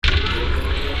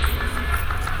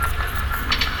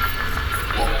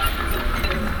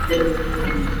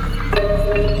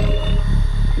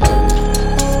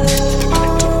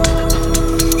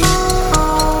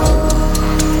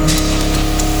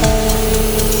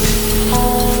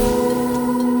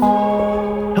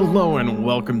Hello and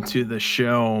welcome to the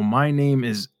show. My name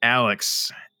is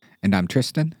Alex. And I'm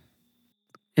Tristan.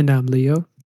 And I'm Leo.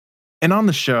 And on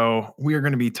the show, we are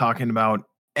going to be talking about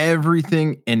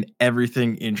everything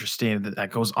interesting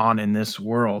that goes on in this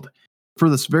world. For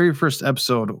this very first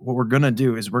episode, what we're going to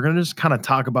do is we're going to just kind of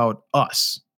talk about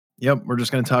us. Yep, we're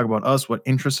just going to talk about us, what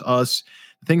interests us,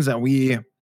 the things that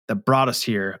brought us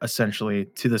here essentially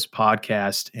to this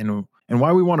podcast and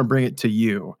why we want to bring it to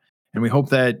you. And we hope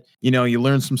that, you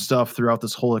learn some stuff throughout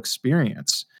this whole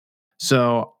experience.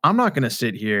 So I'm not going to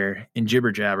sit here and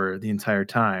jibber jabber the entire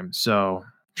time. So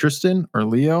Tristan or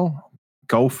Leo,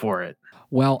 go for it.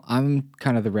 Well, I'm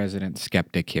kind of the resident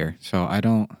skeptic here. So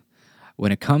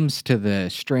when it comes to the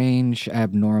strange,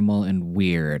 abnormal, and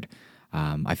weird,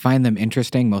 I find them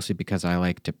interesting mostly because I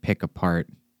like to pick apart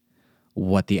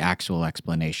what the actual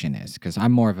explanation is. Because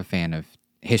I'm more of a fan of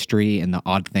history and the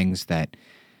odd things that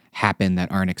happen that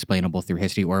aren't explainable through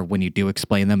history, or when you do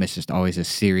explain them, it's just always a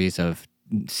series of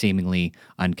seemingly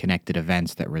unconnected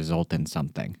events that result in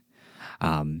something.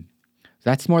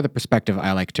 That's more the perspective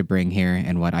I like to bring here,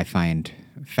 and what I find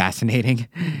fascinating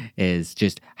is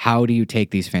just how do you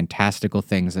take these fantastical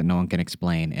things that no one can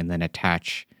explain and then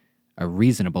attach a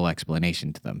reasonable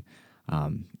explanation to them.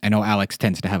 I know Alex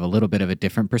tends to have a little bit of a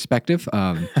different perspective,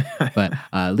 but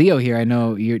Leo here, I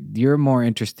know you're more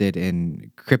interested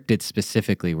in cryptids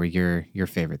specifically, were your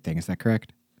favorite thing. Is that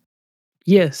correct?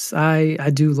 Yes, I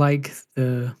do like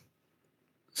the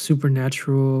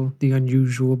supernatural, the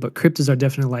unusual, but cryptids are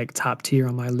definitely like top tier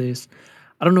on my list.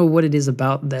 I don't know what it is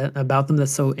about them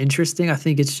that's so interesting. I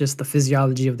think it's just the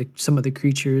physiology of some of the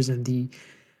creatures and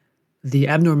the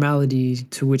abnormality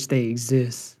to which they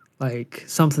exist. Like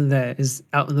something that is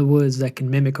out in the woods that can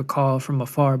mimic a call from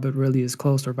afar, but really is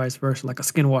close, or vice versa, like a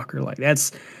skinwalker. Like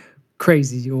that's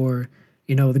crazy. Or,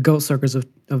 the goat circus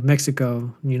of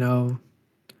Mexico, and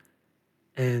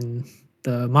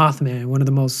the Mothman, one of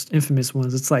the most infamous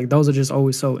ones. It's like those are just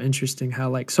always so interesting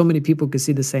how like so many people could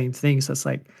see the same thing. So it's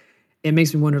like it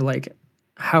makes me wonder like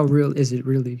how real is it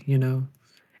really, And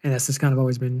that's just kind of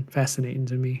always been fascinating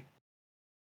to me.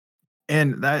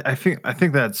 And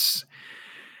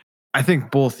I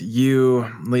think both you,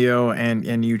 Leo,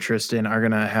 and you, Tristan, are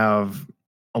gonna have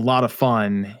a lot of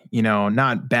fun,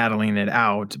 not battling it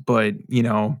out, but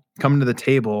coming to the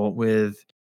table with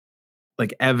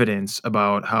like evidence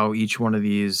about how each one of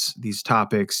these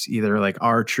topics either like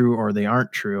are true or they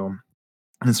aren't true.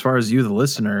 And as far as you, the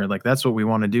listener, like that's what we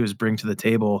want to do is bring to the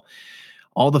table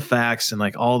all the facts and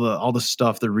like all the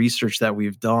stuff, the research that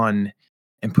we've done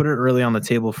and put it early on the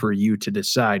table for you to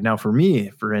decide. Now, for me,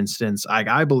 for instance,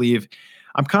 I believe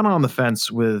I'm kind of on the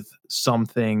fence with some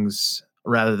things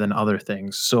rather than other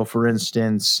things. So for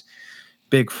instance,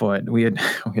 Bigfoot, we had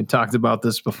talked about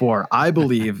this before. I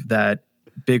believe that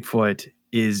Bigfoot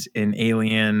is an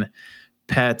alien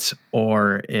pet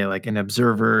or like an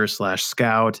observer /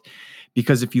 scout.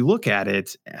 Because if you look at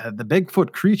it, the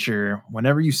Bigfoot creature,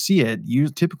 whenever you see it,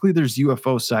 typically there's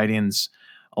UFO sightings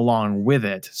along with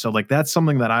it. So like that's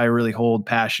something that I really hold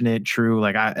passionate, true.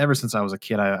 Like ever since I was a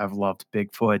kid, I've loved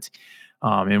Bigfoot,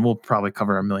 and we'll probably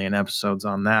cover a million episodes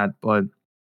on that. But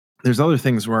there's other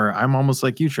things where I'm almost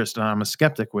like you, Tristan. I'm a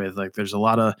skeptic with like there's a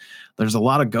lot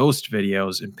of ghost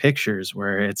videos and pictures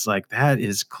where it's like that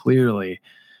is clearly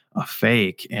a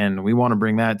fake, and we want to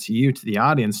bring that to you, to the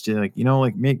audience, to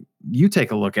like make you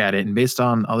take a look at it, and based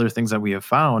on other things that we have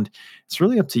found, it's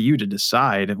really up to you to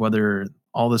decide whether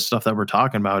all this stuff that we're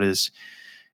talking about is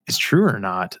true or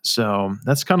not. So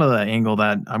that's kind of the angle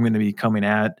that I'm going to be coming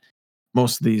at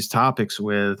most of these topics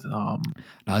with. Now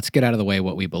let's get out of the way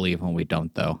what we believe when we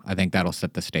don't, though. I think that'll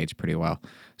set the stage pretty well.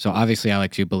 So obviously,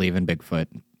 Alex, you believe in Bigfoot.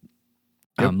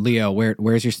 Yep. Leo,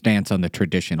 where's your stance on the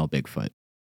traditional Bigfoot?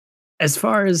 As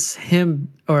far as him,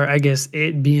 or I guess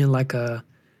it being like a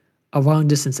long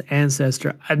distance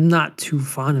ancestor, I'm not too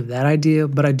fond of that idea,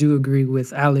 but I do agree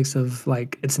with Alex of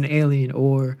like it's an alien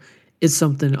or it's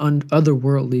something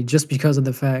otherworldly, just because of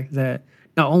the fact that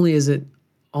not only is it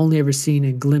only ever seen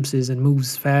in glimpses and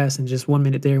moves fast and just 1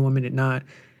 minute there, 1 minute not,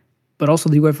 but also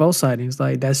the UFO sightings.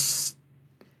 Like that's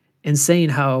insane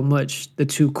how much the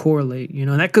two correlate,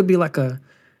 and that could be like a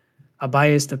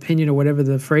biased opinion or whatever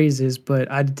the phrase is, but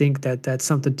I think that that's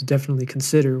something to definitely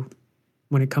consider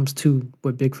when it comes to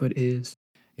what Bigfoot is.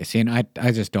 You see, and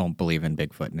I just don't believe in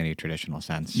Bigfoot in any traditional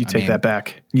sense. You take that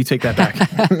back. You take that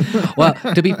back. Well,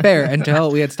 to be fair,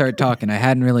 until we had started talking, I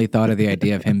hadn't really thought of the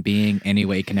idea of him being any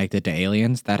way connected to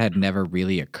aliens. That had never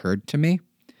really occurred to me.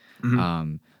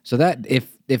 Mm-hmm. So that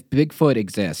if Bigfoot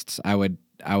exists, I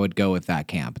would go with that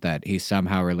camp, that he's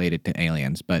somehow related to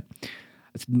aliens. But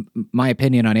my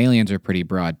opinion on aliens are pretty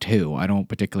broad too. I don't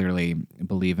particularly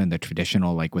believe in the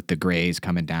traditional, like with the Greys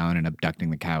coming down and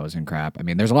abducting the cows and crap. I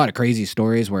mean, there's a lot of crazy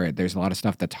stories where there's a lot of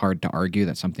stuff that's hard to argue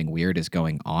that something weird is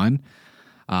going on.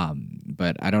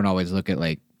 But I don't always look at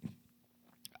like,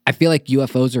 I feel like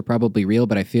UFOs are probably real,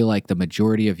 but I feel like the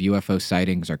majority of UFO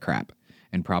sightings are crap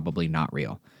and probably not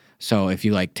real. So if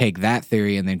you like take that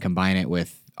theory and then combine it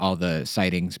with all the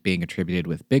sightings being attributed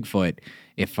with Bigfoot,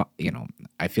 if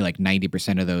I feel like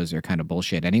 90% of those are kind of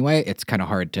bullshit anyway. It's kind of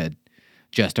hard to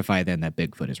justify then that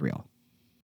Bigfoot is real.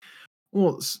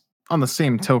 Well, on the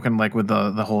same token, like with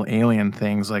the whole alien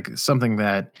things, like something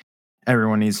that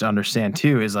everyone needs to understand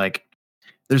too is like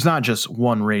there's not just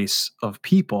one race of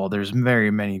people. There's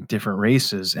very many different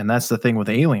races, and that's the thing with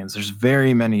aliens.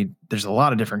 There's a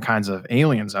lot of different kinds of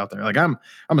aliens out there. Like I'm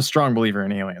a strong believer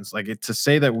in aliens. Like to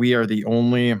say that we are the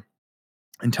only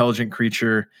intelligent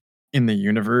creature in the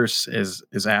universe is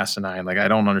asinine. Like I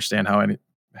don't understand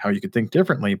how you could think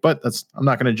differently, but I'm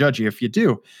not going to judge you if you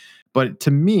do. But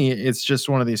to me, it's just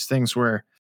one of these things where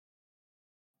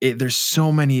there's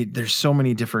so many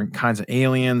different kinds of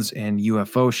aliens and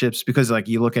UFO ships because like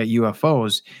you look at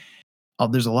UFOs,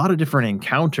 there's a lot of different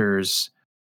encounters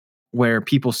where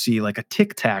people see like a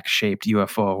tic tac shaped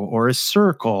UFO or a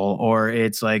circle, or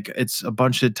it's a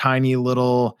bunch of tiny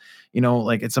little,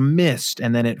 like it's a mist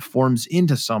and then it forms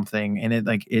into something and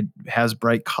it has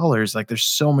bright colors. Like there's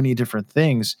so many different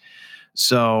things.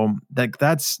 So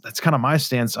that's kind of my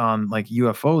stance on like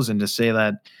UFOs, and to say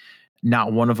that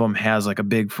not one of them has like a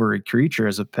big furry creature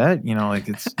as a pet, like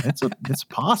it's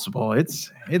possible. It's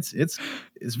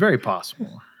very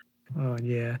possible. Oh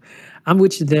yeah, I'm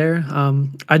with you there.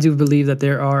 I do believe that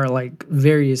there are like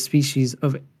various species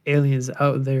of aliens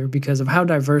out there because of how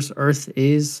diverse Earth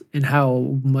is and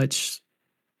how much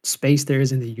space there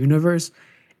is in the universe.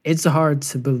 It's hard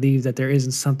to believe that there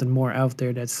isn't something more out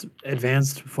there that's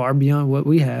advanced far beyond what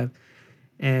we have.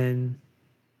 And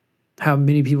how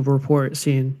many people report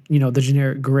seeing, the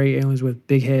generic gray aliens with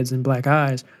big heads and black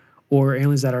eyes, or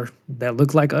aliens that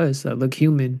look like us, that look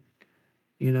human,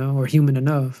 or human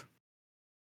enough.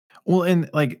 Well, and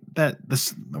like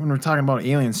this when we're talking about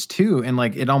aliens too, and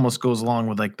like it almost goes along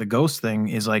with like the ghost thing,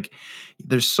 is like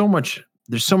there's so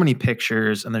many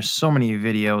pictures and there's so many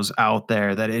videos out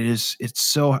there that it's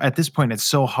so at this point it's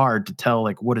so hard to tell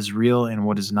like what is real and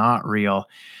what is not real.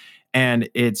 And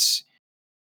it's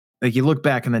like you look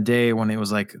back in the day when it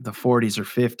was like the 40s or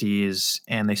 50s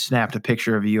and they snapped a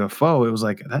picture of a UFO, it was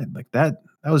that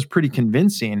was pretty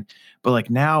convincing. But like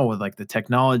now with like the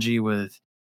technology with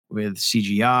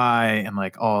CGI and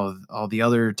like all the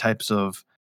other types of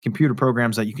computer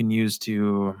programs that you can use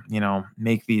to,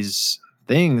 make these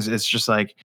things, it's just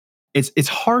like it's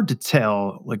hard to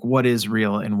tell like what is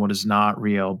real and what is not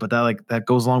real. But that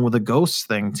goes along with the ghosts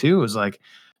thing too, is like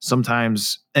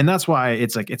sometimes, and that's why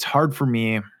it's like it's hard for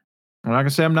me. I'm not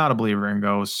gonna say I'm not a believer in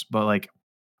ghosts, but like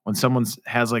when someone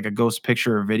has like a ghost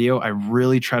picture or video, I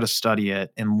really try to study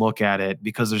it and look at it,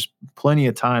 because there's plenty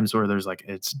of times where there's like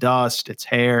it's dust, it's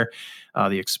hair,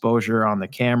 the exposure on the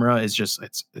camera is just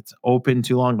it's open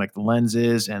too long, like the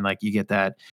lenses, and like you get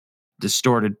that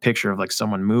distorted picture of like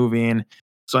someone moving.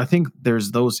 So I think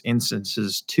there's those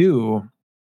instances too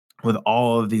with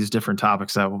all of these different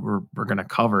topics that we're gonna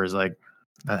cover, is like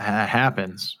that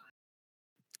happens.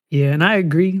 Yeah, and I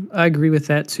agree. I agree with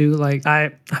that too. Like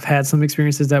I've had some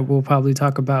experiences that we'll probably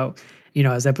talk about,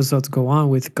 as episodes go on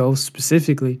with ghosts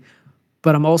specifically.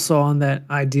 But I'm also on that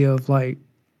idea of like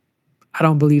I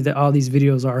don't believe that all these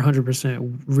videos are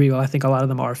 100% real. I think a lot of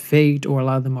them are faked, or a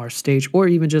lot of them are staged, or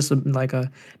even just like a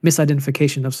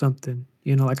misidentification of something.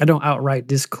 Like I don't outright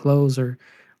disclose or,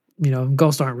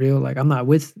 ghosts aren't real. Like I'm not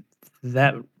with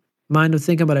that mind of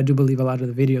thinking, but I do believe a lot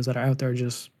of the videos that are out there are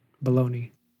just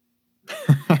baloney.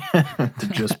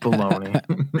 Just baloney.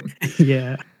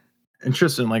 Yeah. And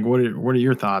Tristan, like what are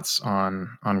your thoughts on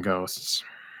ghosts?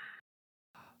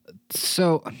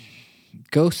 So,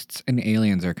 ghosts and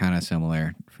aliens are kind of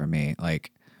similar for me.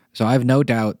 Like, so I have no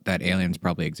doubt that aliens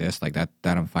probably exist. Like that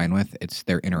I'm fine with. It's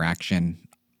their interaction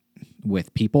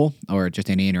with people, or just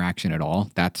any interaction at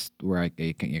all. That's where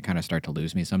you kind of start to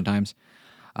lose me sometimes.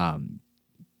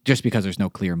 Just because there's no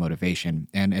clear motivation.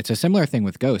 And it's a similar thing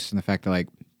with ghosts, and the fact that like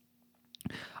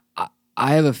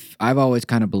I've always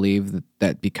kind of believed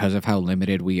that because of how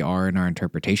limited we are in our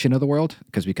interpretation of the world,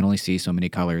 because we can only see so many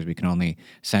colors, we can only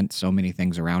sense so many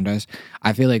things around us.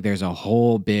 I feel like there's a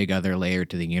whole big other layer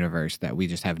to the universe that we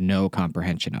just have no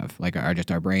comprehension of. Like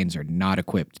our brains are not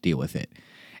equipped to deal with it.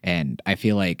 And I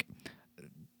feel like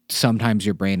sometimes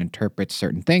your brain interprets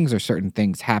certain things, or certain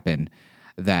things happen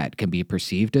that can be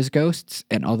perceived as ghosts.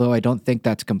 And although I don't think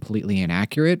that's completely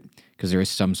inaccurate, because there is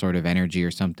some sort of energy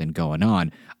or something going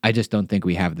on, I just don't think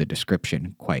we have the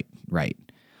description quite right.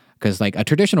 Because like a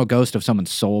traditional ghost of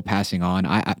someone's soul passing on,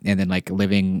 and then like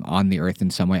living on the earth in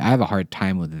some way, I have a hard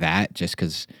time with that just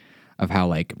because of how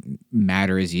like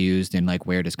matter is used and like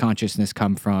where does consciousness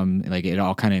come from? Like it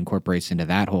all kind of incorporates into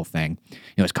that whole thing.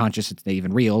 Is consciousness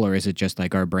even real, or is it just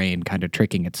like our brain kind of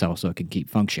tricking itself so it can keep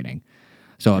functioning?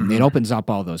 So it opens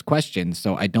up all those questions.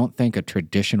 So I don't think a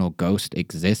traditional ghost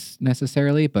exists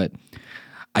necessarily, but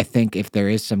I think if there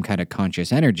is some kind of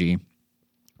conscious energy,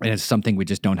 and it's something we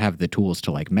just don't have the tools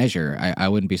to like measure, I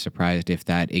wouldn't be surprised if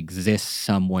that exists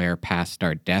somewhere past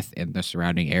our death in the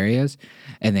surrounding areas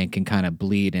and then can kind of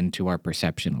bleed into our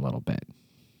perception a little bit.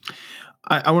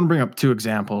 I want to bring up two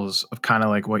examples of kind of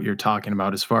like what you're talking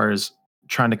about as far as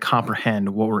trying to comprehend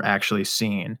what we're actually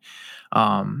seeing.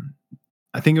 Um,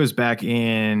 I think it was back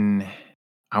in,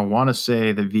 I want to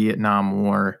say the Vietnam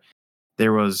War.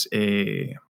 There was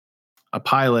a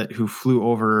pilot who flew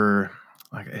over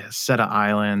like a set of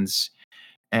islands,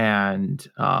 and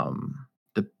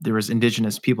there was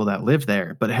indigenous people that lived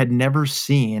there, but had never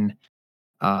seen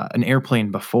an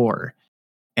airplane before.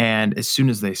 And as soon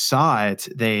as they saw it,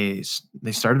 they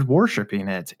started worshiping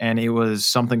it, and it was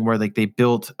something where like they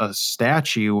built a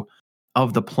statue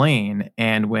of the plane.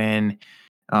 And when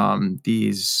I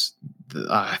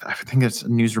think it's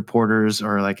news reporters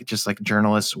or like just like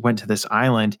journalists went to this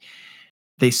island,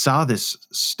 they saw this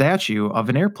statue of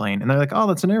an airplane, and they're like, "Oh,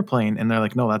 that's an airplane," and they're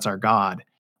like, "No, that's our god."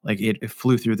 Like it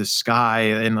flew through the sky,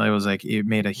 and it was like it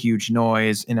made a huge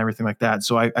noise and everything like that.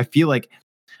 So I feel like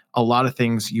a lot of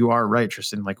things, you are right,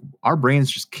 Tristan. Like our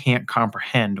brains just can't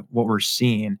comprehend what we're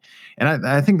seeing, and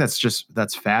I think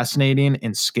that's fascinating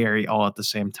and scary all at the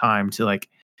same time. To like,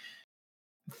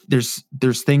 there's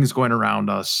things going around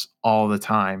us all the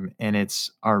time, and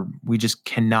we just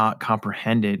cannot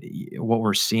comprehend it, what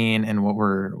we're seeing and what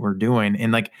we're doing,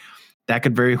 and like that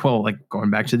could very well, like going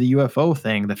back to the UFO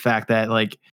thing, the fact that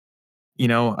like a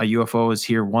UFO is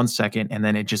here 1 second and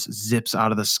then it just zips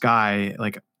out of the sky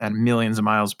like at millions of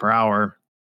miles per hour.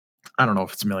 I don't know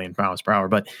if it's a million miles per hour,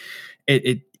 but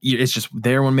it's just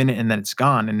there 1 minute and then it's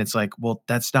gone. And it's like, well,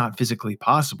 that's not physically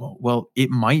possible. Well, it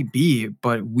might be,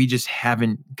 but we just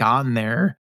haven't gotten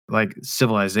there, like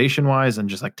civilization wise and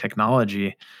just like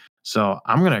technology. So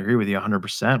I'm going to agree with you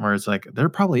 100%, where it's like there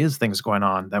probably is things going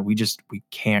on that we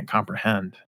can't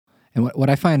comprehend. And what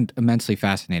I find immensely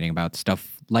fascinating about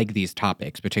stuff like these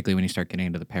topics, particularly when you start getting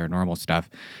into the paranormal stuff,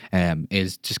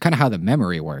 is just kind of how the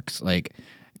memory works. Like,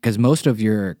 because most of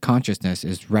your consciousness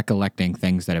is recollecting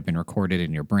things that have been recorded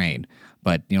in your brain.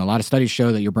 But, a lot of studies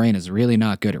show that your brain is really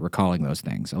not good at recalling those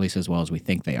things, at least as well as we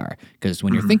think they are. Because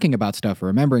when you're thinking about stuff or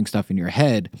remembering stuff in your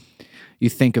head, you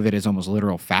think of it as almost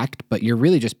literal fact, but you're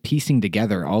really just piecing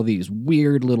together all these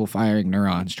weird little firing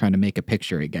neurons trying to make a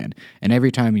picture again. And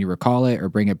every time you recall it or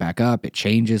bring it back up, it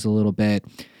changes a little bit.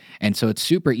 And so it's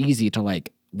super easy to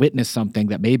like witness something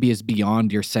that maybe is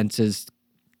beyond your senses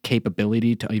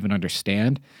capability to even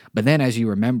understand. But then as you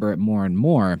remember it more and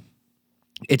more,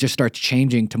 it just starts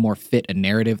changing to more fit a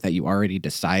narrative that you already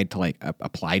decide to like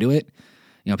apply to it.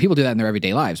 People do that in their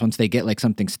everyday lives. Once they get like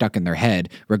something stuck in their head,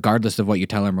 regardless of what you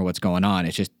tell them or what's going on,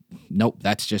 it's just, nope,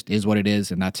 that's just is what it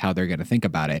is. And that's how they're going to think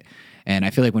about it. And I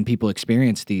feel like when people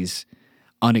experience these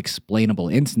unexplainable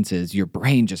instances, your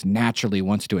brain just naturally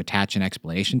wants to attach an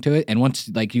explanation to it. And once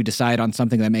like you decide on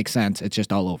something that makes sense, it's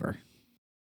just all over.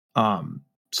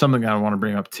 Something I want to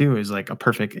bring up too is like a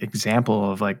perfect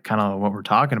example of like kind of what we're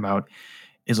talking about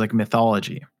is like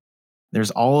mythology.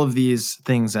 There's all of these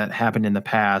things that happened in the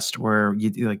past where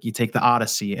you take the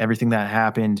Odyssey, everything that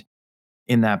happened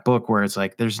in that book, where it's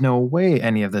like there's no way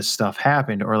any of this stuff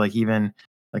happened, or like even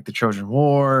like the Trojan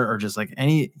War, or just like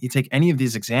you take any of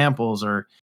these examples, or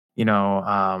you know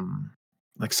um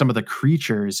like some of the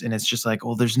creatures, and it's just like,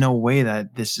 well, there's no way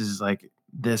that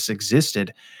this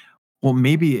existed. Well,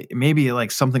 maybe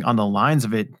like something on the lines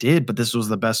of it did, but this was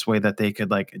the best way that they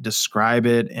could like describe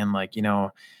it and like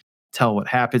tell what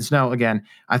happens. Now, again,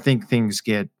 I think things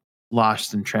get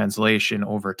lost in translation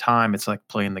over time. It's like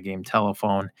playing the game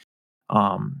telephone.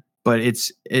 But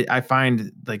I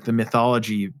find like the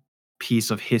mythology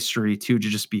piece of history too to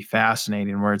just be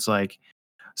fascinating, where it's like,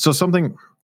 so something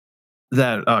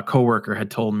that a coworker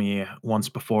had told me once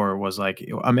before was like,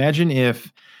 imagine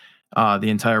if the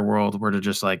entire world were to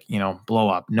just like, blow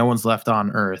up. No one's left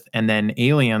on Earth. And then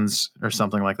aliens or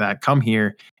something like that come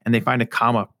here and they find a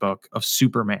comic book of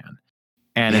Superman.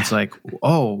 And it's like,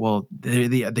 oh, well,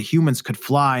 the humans could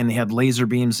fly and they had laser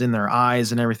beams in their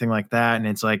eyes and everything like that. And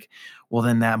it's like, well,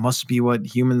 then that must be what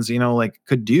humans, like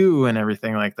could do and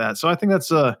everything like that. So I think it's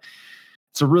a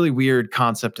really weird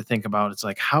concept to think about. It's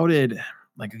like, how did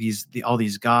like all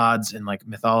these gods and like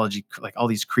mythology, like all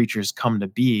these creatures come to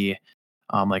be?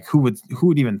 Like who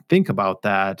would even think about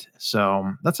that?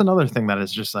 So that's another thing that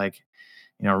is just like,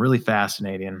 really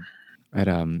fascinating. But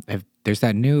there's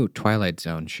that new Twilight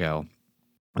Zone show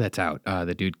that's out.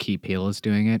 The dude Key Peele is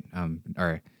doing it.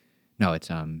 Or no, it's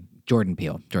Jordan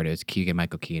Peele. It's Keegan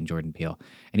Michael Key and Jordan Peele,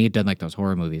 and he had done like those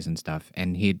horror movies and stuff.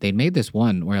 And they made this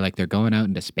one where like they're going out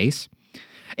into space.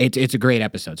 It's a great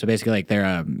episode. So basically, like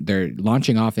they're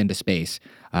launching off into space,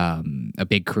 a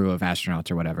big crew of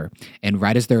astronauts or whatever. And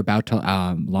right as they're about to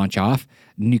launch off,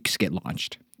 nukes get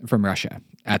launched from Russia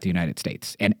at the United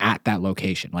States, and at that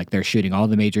location, like they're shooting all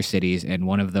the major cities, and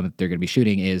one of them that they're going to be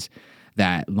shooting is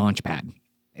that launch pad.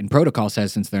 And protocol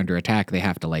says since they're under attack, they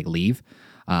have to like leave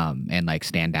and like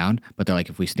stand down. But they're like,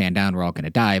 if we stand down, we're all going to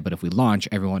die. But if we launch,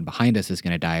 everyone behind us is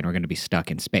going to die, and we're going to be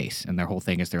stuck in space. And their whole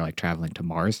thing is they're like traveling to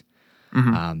Mars.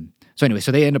 So anyway,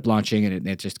 so they end up launching, and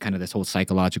it's just kind of this whole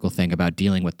psychological thing about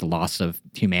dealing with the loss of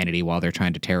humanity while they're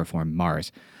trying to terraform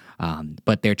Mars.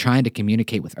 But they're trying to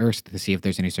communicate with Earth to see if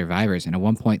there's any survivors. And at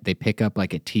one point, they pick up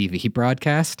like a TV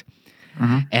broadcast,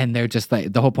 and they're just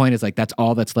like, the whole point is like, that's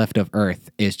all that's left of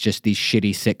Earth is just these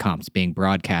shitty sitcoms being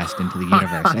broadcast into the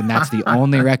universe. And that's the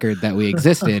only record that we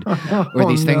existed, or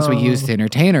these things we used to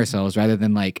entertain ourselves rather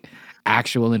than like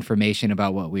actual information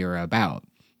about what we were about.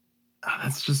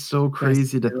 That's just so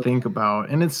crazy to think about.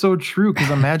 And it's so true, because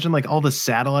imagine like all the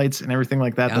satellites and everything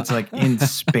like that that's like in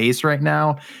space right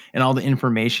now, and all the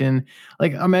information.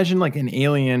 Like imagine like an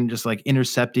alien just like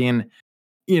intercepting,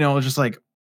 just like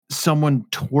someone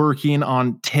twerking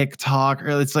on TikTok,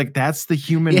 or it's like that's the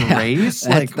human race.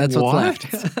 Like that's what?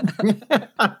 what's left.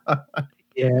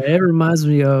 Yeah, it reminds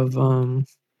me of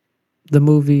the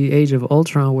movie Age of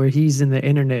Ultron, where he's in the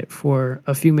internet for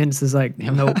a few minutes. Is like,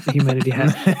 nope, humanity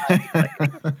has like,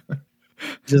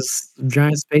 just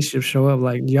giant spaceships show up.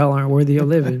 Like, y'all aren't worthy of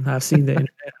living. I've seen the internet.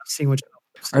 I've seen what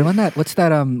y'all. What's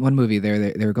that one movie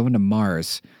they were going to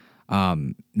Mars,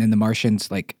 and the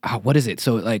Martians like, what is it?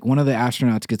 So like one of the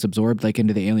astronauts gets absorbed like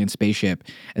into the alien spaceship,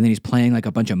 and then he's playing like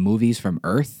a bunch of movies from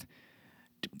Earth.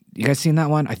 You guys seen that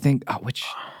one? I think which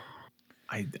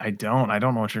I don't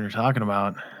know what you're talking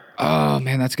about. Oh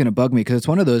man, that's gonna bug me, because it's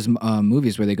one of those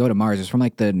movies where they go to Mars. It's from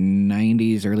like the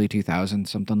 90s, early 2000s,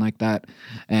 something like that.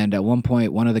 And at one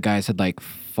point, one of the guys had like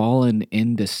fallen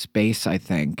into space, I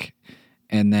think,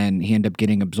 and then he ended up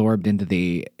getting absorbed into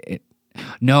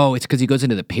No, it's because he goes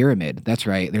into the pyramid. That's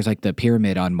right. There's like the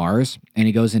pyramid on Mars, and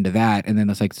he goes into that, and then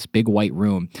there's like this big white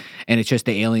room, and it's just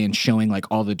the aliens showing like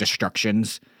all the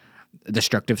destructive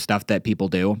stuff that people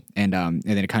do, and then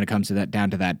it kind of comes to that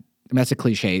down to that. And that's a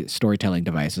cliche storytelling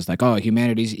device. It's like, oh,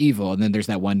 humanity's evil, and then there's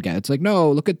that one guy. It's like,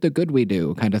 no, look at the good we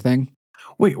do, kind of thing.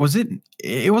 Wait,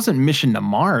 it wasn't Mission to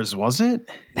Mars, was it?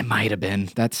 It might have been.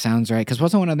 That sounds right. Because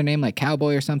wasn't one other name like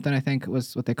Cowboy or something? I think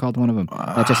was what they called one of them.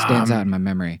 That just stands out in my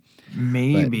memory.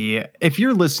 Maybe. But if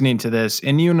you're listening to this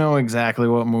and you know exactly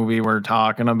what movie we're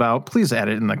talking about, please add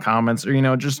it in the comments,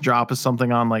 or just drop us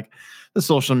something on like the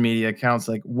social media accounts,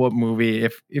 like what movie,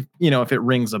 if it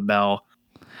rings a bell.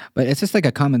 But it's just like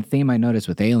a common theme I notice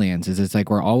with aliens is it's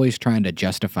like we're always trying to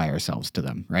justify ourselves to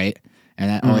them, right? And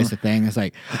that always the thing is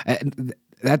like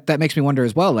that makes me wonder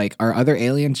as well. Like, are other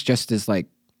aliens just as like,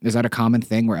 is that a common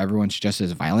thing where everyone's just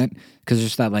as violent? Because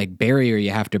there's that like barrier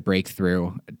you have to break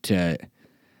through to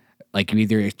like you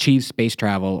either achieve space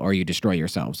travel or you destroy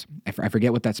yourselves. I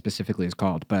forget what that specifically is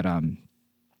called, but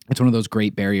it's one of those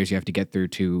great barriers you have to get through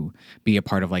to be a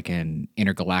part of like an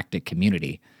intergalactic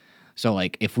community. So,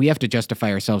 like, if we have to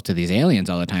justify ourselves to these aliens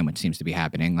all the time, which seems to be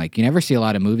happening, like, you never see a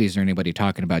lot of movies or anybody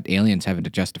talking about aliens having to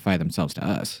justify themselves to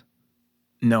us.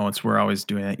 No, we're always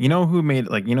doing it.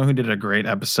 Who did a great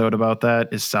episode about that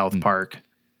is South Park.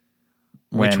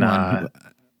 Which one?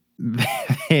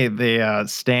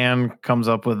 Stan comes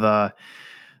up with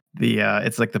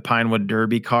it's like the Pinewood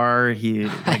Derby car. He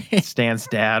Stan's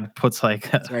dad puts like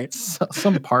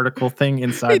some particle thing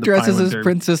inside. He dresses as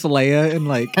Princess Leia and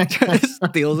like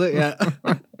steals it. Yeah,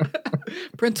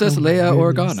 Princess Leia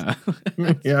Organa.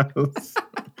 Yes,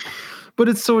 but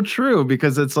it's so true,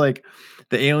 because it's like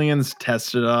the aliens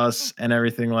tested us and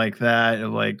everything like that,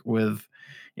 like with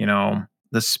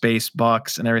the space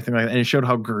bucks and everything like that, and it showed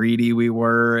how greedy we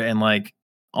were and like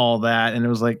all that, and it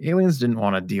was like aliens didn't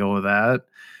want to deal with that.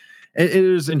 It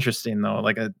is interesting though,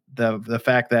 like the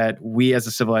fact that we as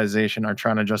a civilization are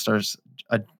trying to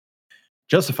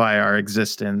justify our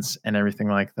existence and everything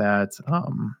like that.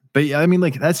 But yeah, I mean,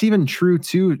 like that's even true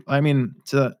too. I mean,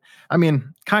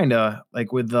 kind of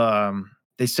like with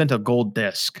they sent a gold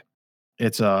disc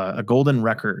It's a golden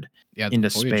record Yeah, the into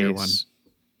Voyager one. space.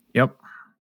 Yep.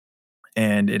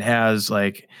 And it has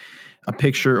like a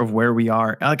picture of where we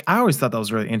are. Like I always thought that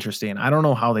was really interesting. I don't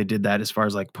know how they did that as far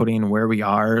as like putting where we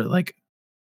are like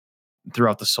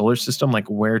throughout the solar system, like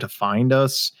where to find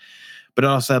us. But it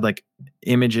also had like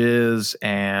images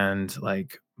and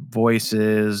like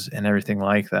voices and everything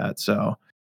like that. So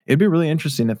it'd be really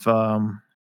interesting if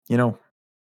you know,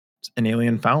 an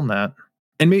alien found that.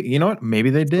 And maybe you know what? Maybe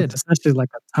they So it's did. essentially like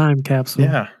a time capsule.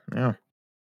 Yeah. Yeah.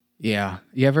 Yeah.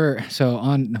 You ever so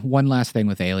on one last thing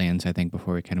with aliens, I think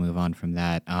before we kind of move on from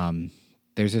that.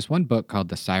 There's this one book called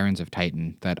The Sirens of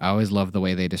Titan that I always love the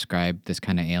way they describe this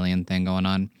kind of alien thing going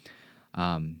on.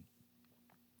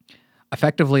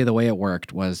 Effectively the way it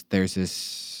worked was there's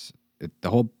this the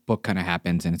whole book kind of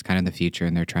happens and it's kind of in the future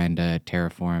and they're trying to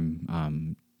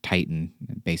terraform Titan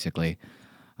basically.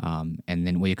 And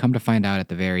then what you come to find out at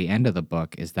the very end of the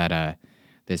book is that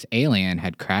this alien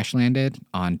had crash landed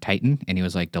on Titan, and he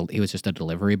was like he was just a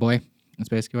delivery boy. That's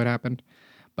basically what happened.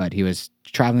 But he was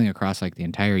traveling across like the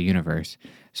entire universe,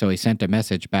 so he sent a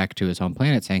message back to his home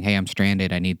planet saying, "Hey, I'm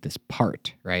stranded. I need this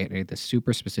part. Right? I need this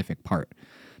super specific part."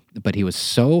 But he was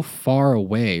so far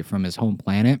away from his home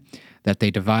planet that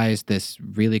they devised this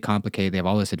really complicated. They have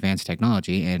all this advanced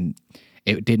technology, and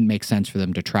it didn't make sense for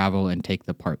them to travel and take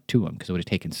the part to him because it would have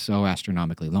taken so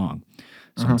astronomically long.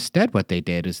 So instead, what they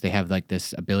did is they have like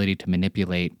this ability to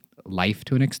manipulate life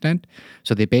to an extent.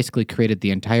 So they basically created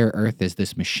the entire Earth as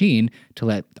this machine to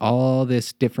let all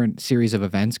this different series of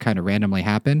events kind of randomly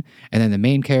happen. And then the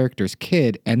main character's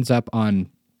kid ends up on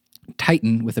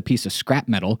Titan with a piece of scrap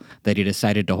metal that he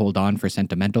decided to hold on for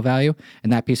sentimental value.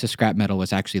 And that piece of scrap metal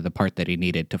was actually the part that he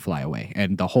needed to fly away.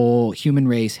 And the whole human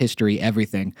race, history,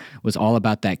 everything was all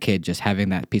about that kid just having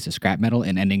that piece of scrap metal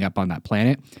and ending up on that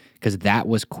planet because that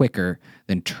was quicker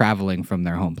than traveling from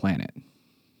their home planet.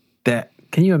 That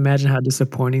Can you imagine how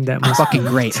disappointing that must Fucking be?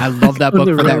 great. I love that book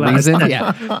for that reason.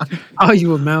 Yeah. All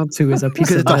you amount to is a piece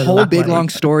Because of it's a metal, whole big like- long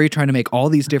story trying to make all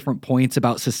these different points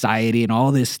about society and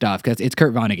all this stuff. Because it's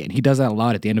Kurt Vonnegut. He does that a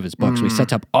lot at the end of his book. So he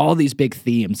sets up all these big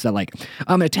themes that like,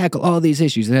 I'm going to tackle all these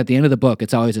issues. And at the end of the book,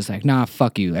 it's always just like, nah,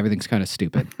 fuck you. Everything's kind of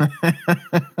stupid.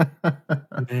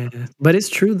 Man. But it's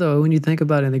true though, when you think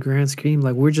about it in the grand scheme,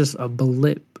 like we're just a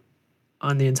blip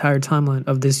on the entire timeline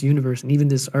of this universe and even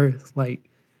this Earth. Like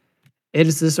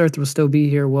this Earth will still be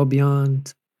here well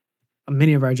beyond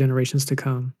many of our generations to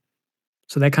come.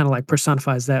 So that kind of like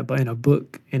personifies that, but in a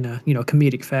book, in a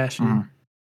comedic fashion.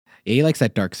 Yeah, he likes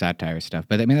that dark satire stuff.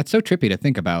 But I mean, that's so trippy to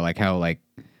think about, like how like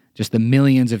just the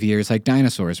millions of years like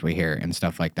dinosaurs we hear and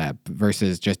stuff like that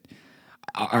versus just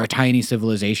our tiny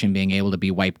civilization being able to be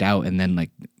wiped out. And then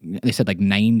like they said, like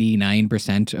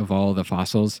 99% of all the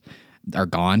fossils are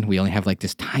gone. We only have like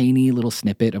this tiny little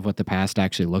snippet of what the past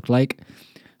actually looked like.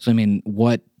 So, I mean,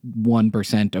 what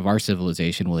 1% of our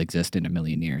civilization will exist in a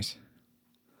million years?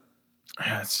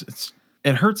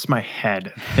 It hurts my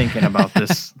head thinking about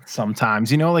this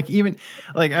sometimes, like even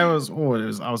like I was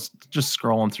just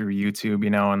scrolling through YouTube,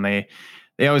 and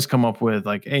they always come up with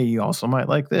like, hey, you also might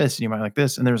like this, you might like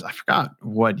this. And I forgot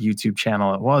what YouTube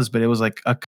channel it was, but it was like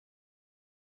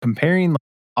comparing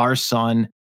our sun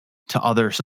to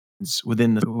other suns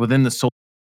within the solar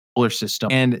system.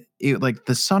 And like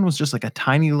the sun was just like a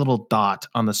tiny little dot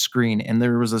on the screen. And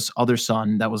there was this other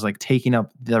sun that was like taking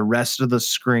up the rest of the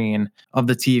screen of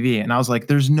the TV. And I was like,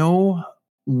 there's no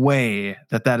way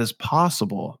that is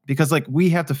possible because like we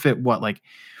have to fit what, like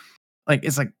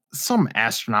it's like some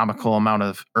astronomical amount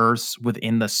of Earths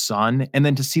within the sun. And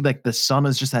then to see like the sun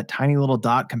is just that tiny little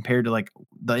dot compared to like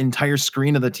the entire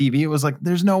screen of the TV, it was like,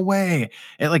 there's no way.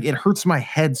 It hurts my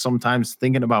head sometimes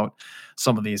thinking about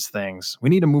some of these things. We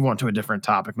need to move on to a different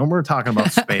topic. No more talking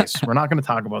about space. We're not going to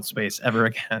talk about space ever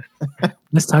again.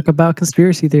 Let's talk about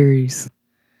conspiracy theories.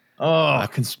 Oh,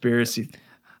 conspiracy.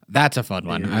 That's a fun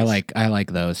one. I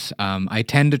like those. I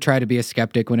tend to try to be a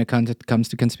skeptic when it comes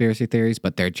to conspiracy theories,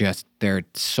 but they're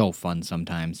so fun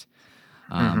sometimes.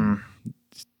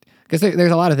 Because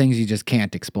there's a lot of things you just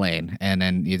can't explain, and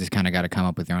then you just kind of got to come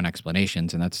up with your own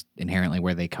explanations, and that's inherently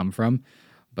where they come from.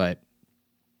 But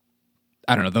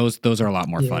I don't know; those are a lot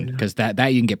more fun because that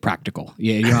you can get practical.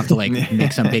 You don't have to like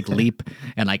make some big leap,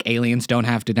 and like aliens don't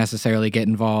have to necessarily get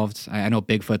involved. I know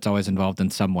Bigfoot's always involved in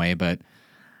some way, but.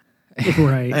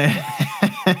 Right.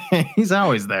 He's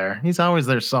always there. He's always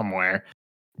there somewhere.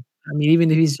 I mean, even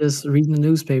if he's just reading the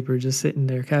newspaper, just sitting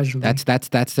there casually.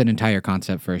 That's an entire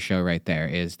concept for a show right there.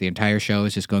 Is the entire show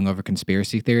is just going over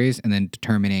conspiracy theories and then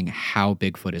determining how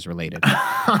Bigfoot is related.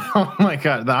 Oh my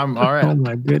God. I'm all right. Oh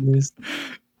my goodness.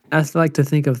 I like to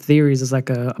think of theories as like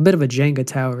a bit of a Jenga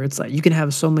tower. It's like you can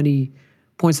have so many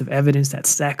points of evidence that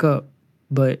stack up,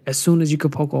 but as soon as you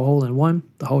could poke a hole in one,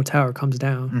 the whole tower comes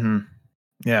down. Hmm.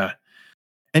 Yeah.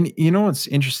 And you know what's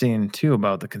interesting too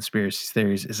about the conspiracy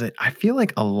theories is that I feel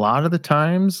like a lot of the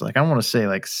times, like I want to say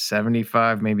like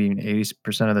 75, maybe even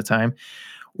 80% of the time,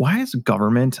 why is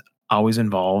government always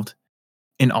involved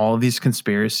in all of these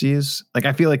conspiracies? Like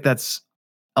I feel like that's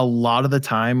a lot of the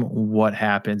time what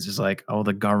happens is like, oh,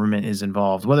 the government is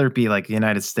involved, whether it be like the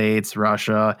United States,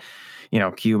 Russia,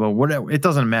 Cuba, whatever. It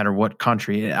doesn't matter what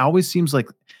country. It always seems like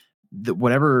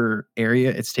whatever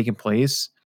area it's taking place,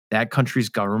 that country's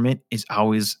government is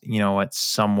always, it's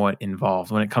somewhat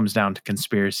involved when it comes down to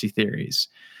conspiracy theories.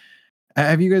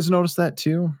 Have you guys noticed that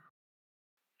too?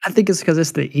 I think it's because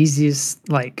it's the easiest,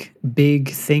 like,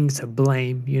 big thing to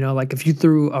blame, like, if you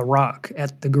threw a rock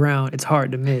at the ground, it's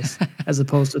hard to miss, as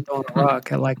opposed to throwing a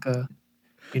rock at, like, a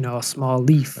small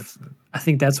leaf. That's I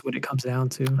think that's what it comes down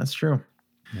to. that's true.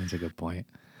 That's a good point.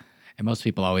 And most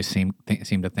people always seem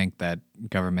to think that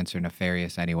governments are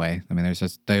nefarious anyway. I mean,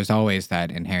 there's always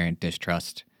that inherent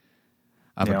distrust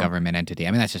of a Yeah. government entity.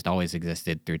 I mean, that's just always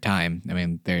existed through time. I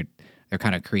mean, they're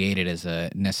kind of created as a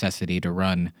necessity to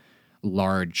run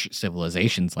large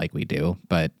civilizations like we do,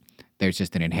 but there's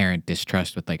just an inherent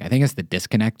distrust with, like, I think it's the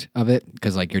disconnect of it,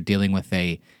 because like you're dealing with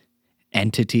a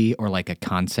entity or like a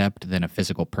concept than a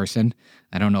physical person.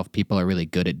 I don't know if people are really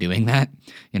good at doing that.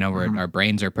 Where our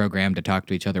brains are programmed to talk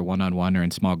to each other one-on-one or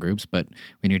in small groups, but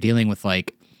when you're dealing with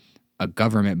like a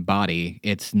government body,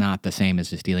 it's not the same as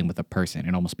just dealing with a person.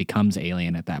 It almost becomes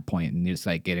alien at that point, and you just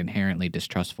like get inherently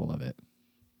distrustful of it.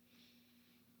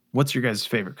 What's your guys'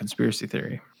 favorite conspiracy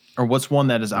theory? Or what's one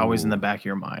that is always in the Ooh. back of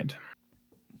your mind?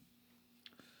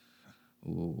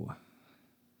 Ooh.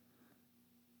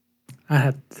 I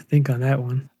had to think on that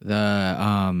one.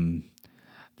 The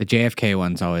JFK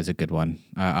one's always a good one.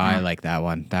 I like that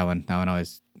one. That one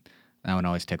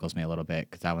always tickles me a little bit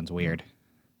because that one's weird.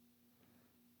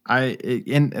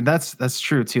 And that's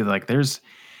true too. Like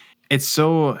it's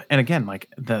so, and again, like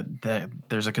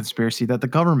there's a conspiracy that the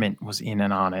government was in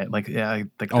and on it. Like, yeah,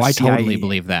 like I totally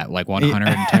believe that, like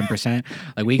 110%.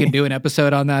 Like we can do an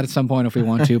episode on that at some point if we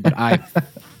want to, but I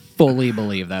fully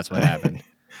believe that's what happened.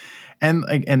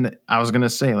 And I was gonna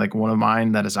say, like, one of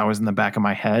mine that is always in the back of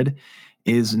my head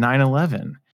is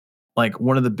 9/11. Like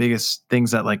one of the biggest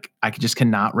things that like I just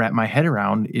cannot wrap my head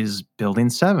around is Building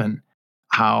 7,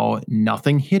 how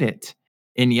nothing hit it.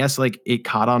 And yes, like it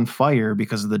caught on fire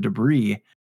because of the debris,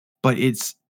 but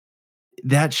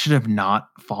that should have not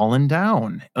fallen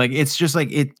down. Like it's just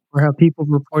like it Or how people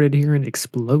reported hearing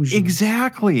explosions.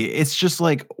 exactly. It's just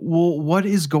like, well, what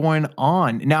is going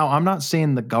on? Now, I'm not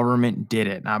saying the government did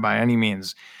it, not by any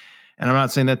means. And I'm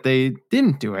not saying that they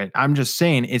didn't do it. I'm just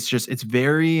saying it's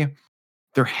very,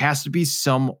 there has to be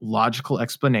some logical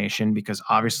explanation because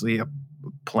obviously a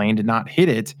plane did not hit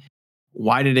it.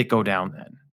 Why did it go down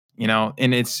then?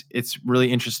 And it's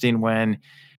really interesting when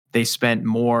they spent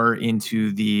more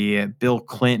into the Bill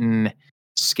Clinton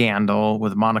scandal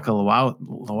with Monica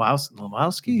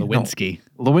Lewinsky. Lewinsky. No,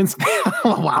 Lewinsky.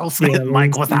 Lewinsky. Yeah,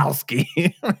 Mike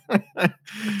Lewinsky.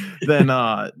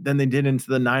 Wazowski. Then they did into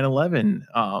the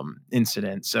 9/11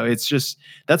 incident. So it's just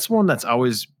that's one that's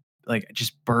always like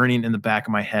just burning in the back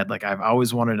of my head. Like I've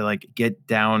always wanted to like get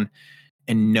down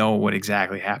and know what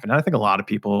exactly happened. I think a lot of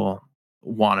people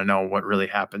want to know what really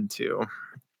happened too.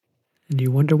 And you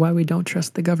wonder why we don't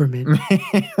trust the government.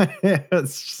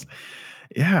 It's just,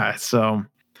 yeah. So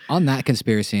On that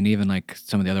conspiracy, and even like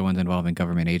some of the other ones involving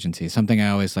government agencies, something I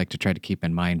always like to try to keep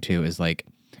in mind too is like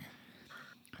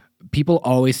people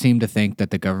always seem to think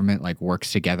that the government like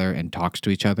works together and talks to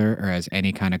each other or has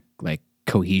any kind of like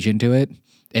cohesion to it.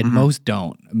 And most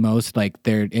don't. Most like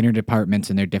their inner departments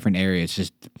in their different areas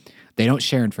just they don't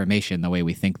share information the way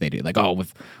we think they do. Like, oh,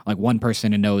 with like one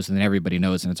person knows and then everybody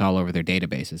knows and it's all over their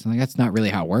databases. And like that's not really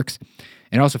how it works.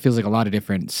 And it also feels like a lot of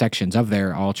different sections of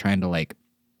there all trying to like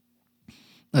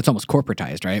that's almost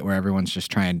corporatized, right? Where everyone's just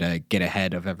trying to get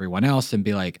ahead of everyone else and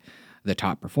be like the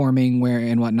top performing where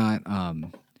and whatnot.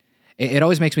 It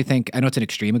always makes me think, I know it's an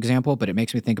extreme example, but it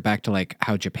makes me think back to like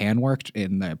how Japan worked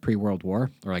in the pre-World War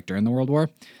or like during the World War.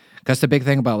 Because the big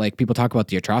thing about like people talk about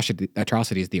the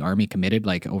atrocities the army committed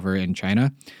like over in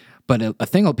China. But a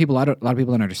thing a lot of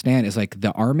people don't understand is like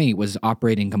the army was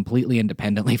operating completely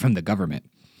independently from the government.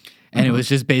 And it was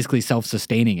just basically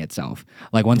self-sustaining itself.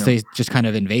 Like once they just kind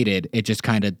of invaded, they just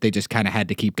kind of had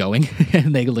to keep going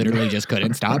and they literally just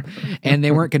couldn't stop. And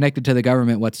they weren't connected to the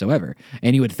government whatsoever.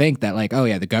 And you would think that like, oh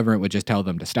yeah, the government would just tell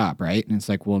them to stop, right? And it's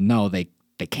like, well, no, they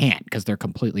can't because they're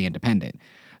completely independent.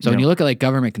 So when you look at like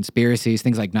government conspiracies,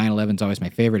 things like 9/11 is always my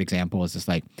favorite example. Is just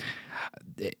like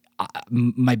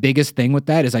my biggest thing with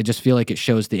that is I just feel like it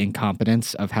shows the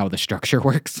incompetence of how the structure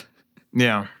works.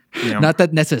 Yeah. Yeah. Not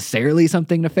that necessarily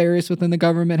something nefarious within the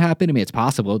government happened. I mean, it's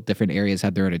possible different areas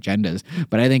had their own agendas,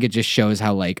 but I think it just shows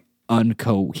how like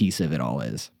uncohesive it all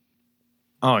is.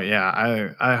 Oh yeah,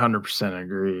 I 100%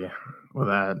 agree with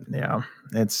that. Yeah.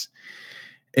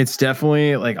 It's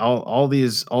definitely like all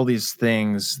these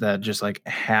things that just like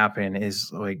happen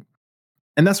is like,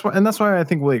 and that's why I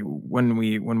think like when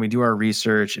we do our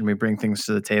research and we bring things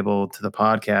to the table to the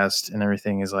podcast and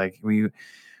everything is like we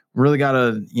really got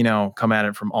to come at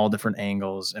it from all different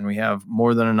angles, and we have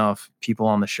more than enough people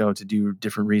on the show to do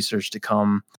different research to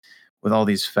come with all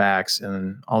these facts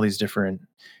and all these different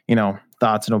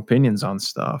thoughts and opinions on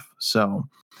stuff. So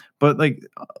but like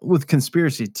with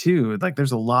conspiracy too, like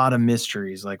there's a lot of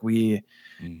mysteries. Like we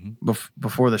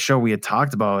before the show, we had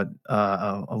talked about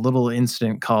a little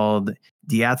incident called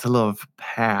Dyatlov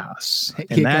Pass, You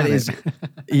and that got it. is,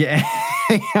 yeah,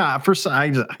 yeah.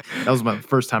 That was my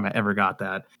first time I ever got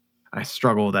that. I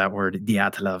struggle with that word,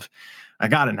 Dyatlov. I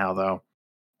got it now though,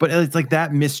 but it's like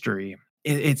that mystery.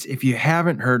 It's if you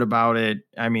haven't heard about it,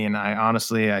 I mean,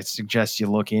 I suggest you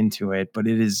look into it. But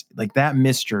it is like that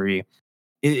mystery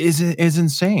is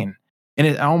insane, and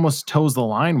it almost toes the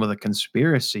line with a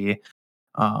conspiracy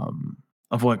um,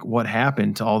 of like what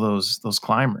happened to all those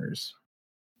climbers.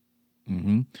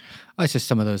 Mm-hmm. Oh, it's just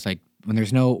some of those like when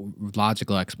there's no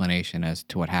logical explanation as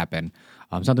to what happened.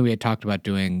 Something we had talked about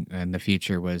doing in the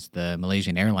future was the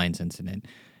Malaysian Airlines incident,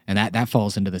 and that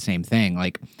falls into the same thing.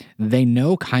 Like they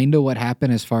know kind of what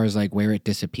happened as far as like where it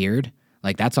disappeared.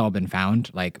 Like that's all been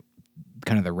found. Like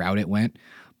kind of the route it went,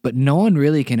 but no one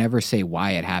really can ever say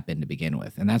why it happened to begin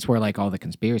with, and that's where like all the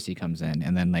conspiracy comes in,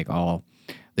 and then like all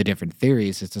the different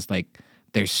theories. It's just like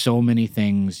there's so many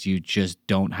things you just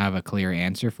don't have a clear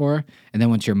answer for. And then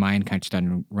once your mind kind of starts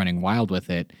running wild with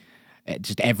it,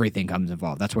 just everything comes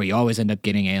involved. That's where you always end up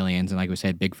getting aliens. And like we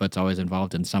said, Bigfoot's always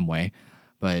involved in some way.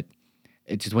 But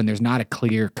it's just when there's not a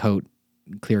clear cut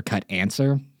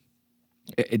answer,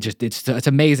 it's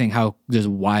amazing how just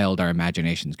wild our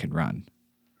imaginations can run.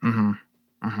 Mm-hmm.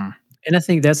 Mm-hmm. And I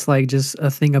think that's like just a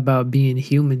thing about being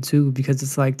human too, because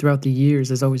it's like throughout the years,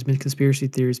 there's always been conspiracy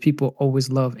theories. People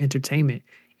always love entertainment.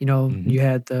 You know, Mm-hmm. you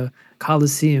had the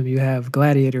Colosseum, you have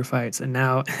gladiator fights, and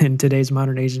now in today's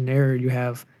modern Asian era, you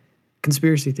have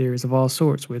conspiracy theories of all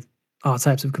sorts with all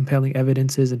types of compelling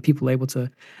evidences and people able to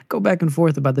go back and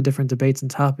forth about the different debates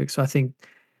and topics. So I think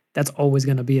that's always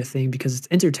going to be a thing because it's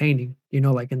entertaining,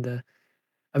 like in the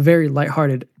a very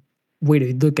lighthearted way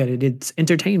to look at it. It's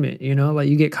entertainment, like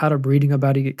you get caught up reading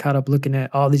about it, you get caught up looking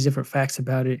at all these different facts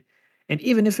about it. And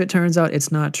even if it turns out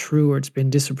it's not true or it's been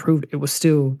disapproved, it was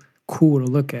still cool to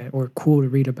look at or cool to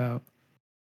read about.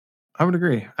 I would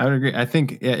agree. I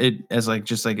think it as like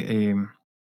just like a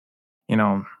you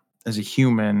know as a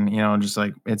human, just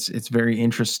like it's very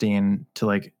interesting to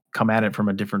like come at it from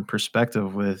a different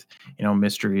perspective with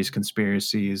mysteries,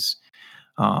 conspiracies,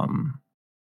 um,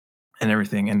 and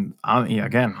everything. And yeah,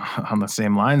 again, on the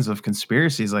same lines of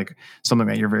conspiracies, like something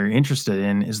that you're very interested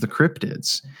in is the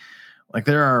cryptids. Like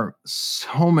there are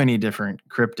so many different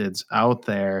cryptids out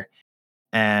there,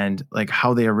 and like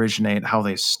how they originate, how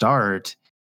they start.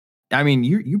 I mean,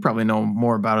 you probably know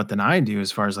more about it than I do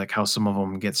as far as like how some of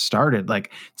them get started.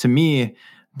 Like to me,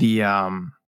 the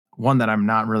one that I'm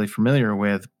not really familiar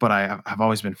with, but I've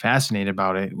always been fascinated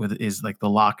about it with is like the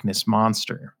Loch Ness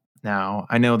monster. Now,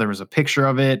 I know there was a picture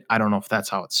of it. I don't know if that's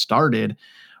how it started,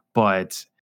 but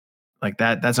like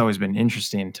that's always been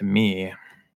interesting to me.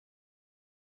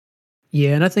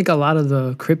 Yeah, and I think a lot of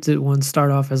the cryptid ones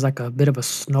start off as like a bit of a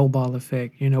snowball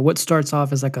effect. What starts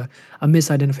off as like a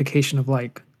misidentification of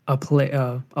like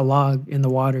a log in the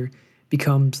water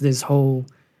becomes this whole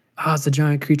it's a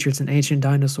giant creature, it's an ancient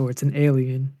dinosaur, it's an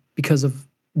alien because of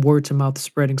word to mouth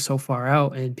spreading so far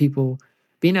out and people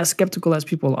being as skeptical as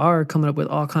people are coming up with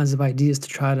all kinds of ideas to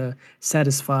try to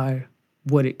satisfy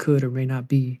what it could or may not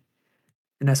be.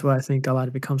 And that's what I think a lot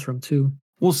of it comes from too.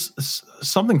 Well,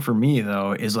 something for me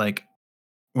though is like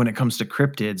when it comes to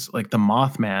cryptids, like the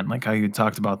Mothman, like how you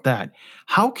talked about that.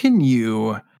 How can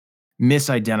you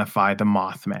misidentify the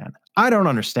Mothman? I don't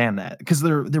understand that because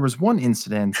there was one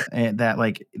incident that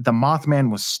like the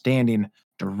Mothman was standing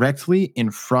directly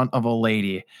in front of a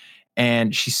lady,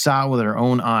 and she saw it with her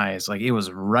own eyes, like it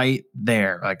was right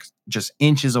there, like just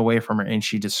inches away from her, and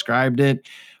she described it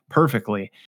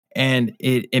perfectly. And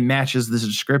it matches the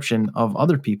description of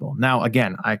other people. Now,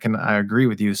 again, I agree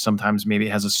with you. Sometimes maybe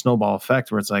it has a snowball effect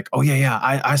where it's like, oh yeah,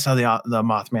 I saw the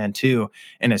Mothman too,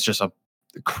 and it's just a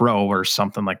crow or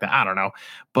something like that. I don't know,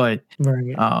 but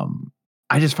Right. um,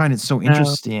 I just find it so Now,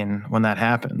 interesting when that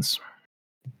happens.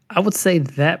 I would say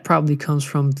that probably comes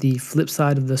from the flip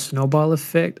side of the snowball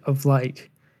effect of like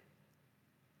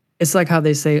it's like how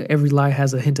they say every lie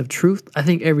has a hint of truth. I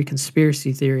think every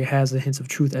conspiracy theory has a hint of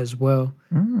truth as well.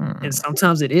 And Mm.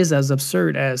 sometimes it is as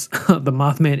absurd as the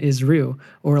Mothman is real,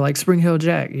 or like Spring Hill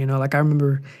Jack. Like I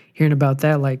remember hearing about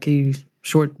that. Like he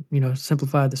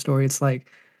simplified the story. It's like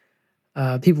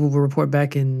people will report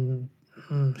back in,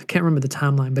 I can't remember the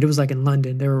timeline, but it was like in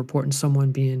London. They were reporting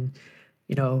someone being,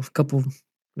 a couple,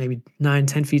 maybe 9,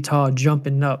 10 feet tall,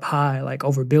 jumping up high, like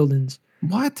over buildings.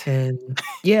 What? And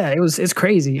yeah, it's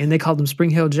crazy. And they called him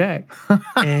Spring Hill Jack.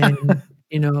 And,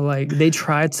 like they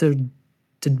tried to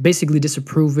basically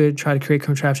disapprove it, try to create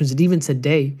contraptions. And even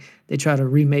today, they try to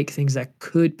remake things that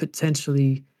could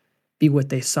potentially be what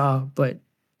they saw, but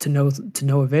to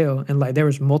no avail. And like there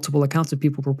was multiple accounts of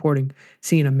people reporting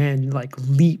seeing a man like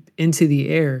leap into the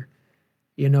air,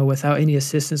 without any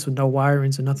assistance, with no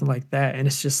wirings or nothing like that. And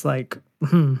it's just like,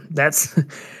 that's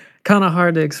kind of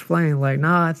hard to explain. Like,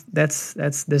 nah, that's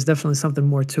there's definitely something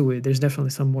more to it. There's definitely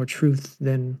some more truth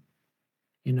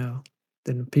you know,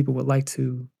 than people would like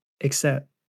to accept.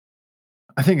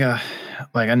 I think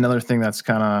like another thing that's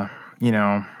kind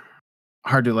of,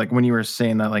 hard to, like, when you were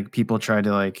saying that, like, people try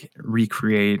to like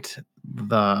recreate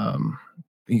the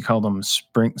you call them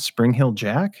Spring Hill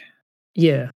Jack.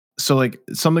 Yeah. So like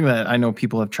something that I know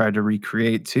people have tried to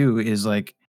recreate too is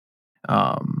like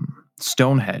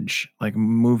Stonehenge, like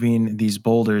moving these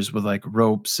boulders with like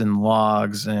ropes and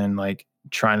logs and like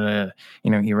trying to,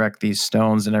 erect these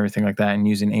stones and everything like that and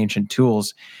using ancient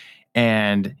tools.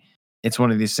 And it's one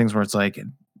of these things where it's like,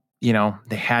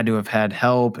 they had to have had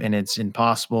help, and it's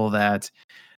impossible that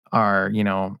our,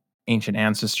 ancient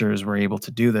ancestors were able to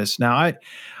do this. Now,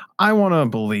 I want to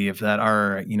believe that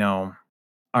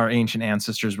our ancient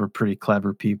ancestors were pretty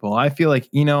clever people. I feel like,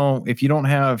 if you don't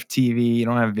have TV, you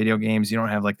don't have video games, you don't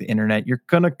have like the internet, you're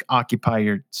going to occupy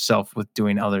yourself with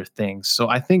doing other things. So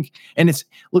I think, and it's,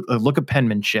 look at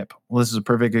penmanship. Well, this is a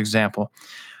perfect example.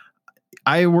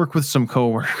 I work with some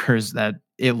coworkers that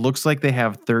it looks like they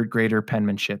have third grader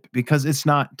penmanship because it's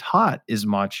not taught as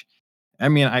much. I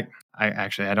mean, I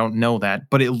actually, I don't know that,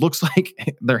 but it looks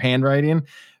like their handwriting,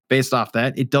 based off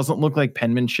that, it doesn't look like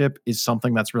penmanship is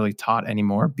something that's really taught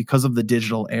anymore because of the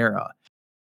digital era.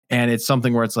 And it's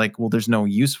something where it's like, well, there's no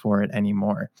use for it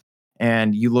anymore.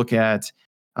 And you look at,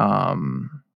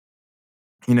 um,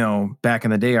 back in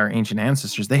the day, our ancient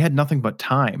ancestors, they had nothing but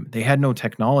time. They had no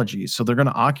technology. So they're going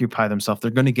to occupy themselves.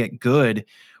 They're going to get good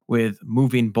with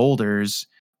moving boulders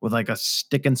with like a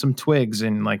stick and some twigs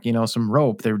and like, some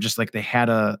rope. They were just like, they had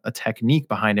a technique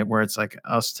behind it, where it's like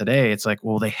us today. It's like,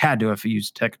 well, they had to have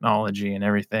used technology and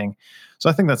everything. So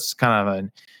I think that's kind of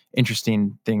an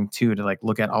interesting thing too, to like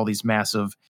look at all these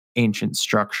massive ancient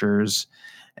structures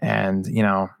and,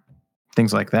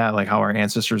 things like that, like how our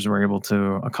ancestors were able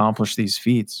to accomplish these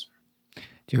feats. Do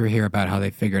you ever hear about how they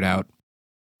figured out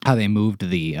how they moved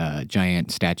the giant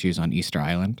statues on Easter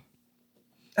Island?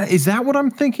 Is that what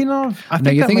I'm thinking of? No,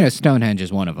 you're thinking of Stonehenge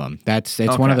is one of them. It's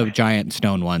one of the Okay. giant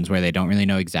stone ones where they don't really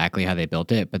know exactly how they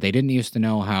built it, but they didn't used to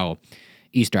know how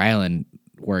Easter Island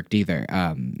worked either.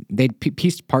 They'd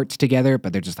pieced parts together,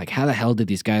 but they're just like, how the hell did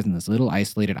these guys in this little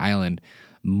isolated island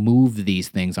move these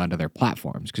things onto their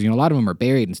platforms? Because a lot of them are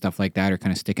buried and stuff like that, or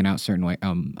kind of sticking out certain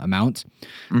amounts.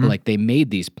 But like they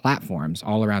made these platforms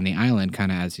all around the island,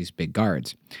 kind of as these big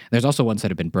guards. There's also ones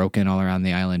that have been broken all around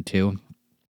the island too.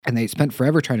 And they spent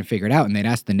forever trying to figure it out. And they'd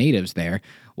ask the natives there,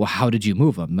 well, how did you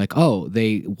move them? Like, oh,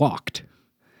 they walked.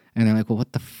 And they're like, well,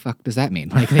 what the fuck does that mean?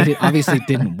 Like, they obviously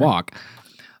didn't walk.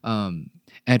 And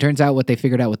it turns out what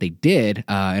they did,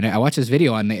 and I watched this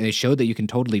video and they showed that you can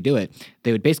totally do it.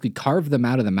 They would basically carve them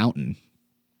out of the mountain,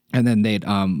 and then they'd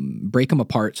break them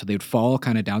apart. So they'd fall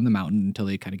kind of down the mountain until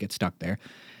they kind of get stuck there.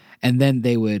 And then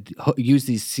they would use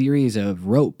these series of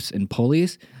ropes and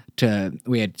pulleys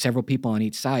we had several people on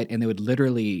each side, and they would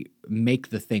literally make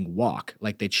the thing walk.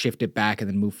 Like they'd shift it back and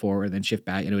then move forward and then shift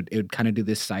back. And it would kind of do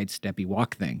this sidesteppy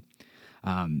walk thing.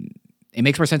 It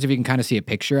makes more sense if you can kind of see a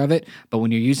picture of it. But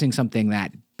when you're using something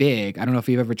that big, I don't know if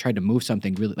you've ever tried to move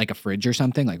something really like a fridge or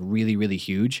something like really, really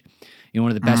huge. One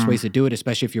of the best ways to do it,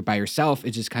 especially if you're by yourself,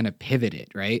 is just kind of pivot it,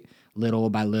 right? Little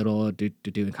by little, and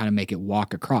kind of make it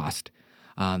walk across.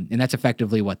 And that's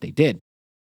effectively what they did.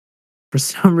 For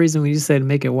some reason, when you said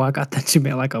make it walk, I thought you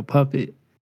meant like a puppet.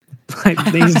 Like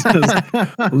things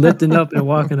just lifting up and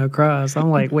walking across.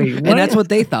 I'm like, wait, what? And that's what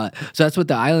they thought. So that's what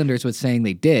the Islanders was saying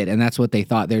they did, and that's what they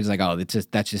thought. They're just like, oh,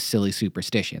 that's just silly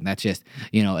superstition. That's just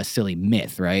a silly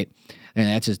myth, right? And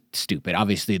that's just stupid.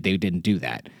 Obviously, they didn't do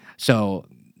that. So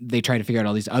they tried to figure out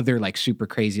all these other like super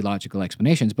crazy logical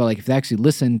explanations. But like if they actually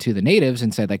listened to the natives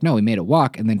and said like, no, we made it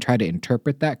walk, and then tried to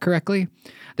interpret that correctly,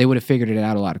 they would have figured it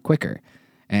out a lot quicker.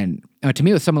 And to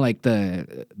me, with some of like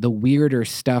the weirder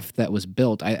stuff that was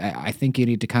built, I think you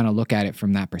need to kind of look at it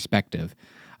from that perspective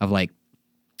of like,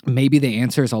 maybe the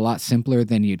answer is a lot simpler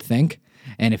than you'd think.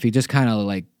 And if you just kind of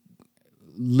like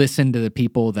listen to the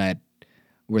people that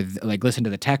were like, listen to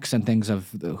the texts and things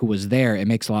of who was there, it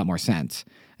makes a lot more sense.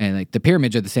 And like the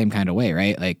pyramids are the same kind of way,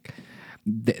 right? Like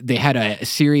they had a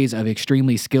series of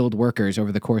extremely skilled workers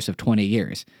over the course of 20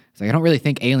 years. It's like, I don't really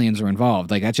think aliens were involved.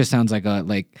 Like that just sounds like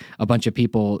a bunch of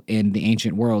people in the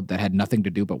ancient world that had nothing to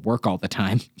do but work all the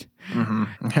time.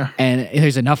 Yeah. And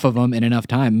there's enough of them in enough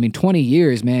time. I mean, 20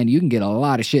 years, man, you can get a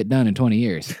lot of shit done in 20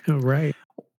 years. Right.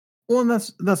 Well, and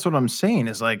that's what I'm saying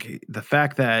is like the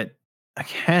fact that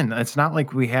again, it's not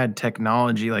like we had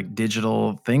technology like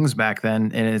digital things back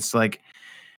then, and it's like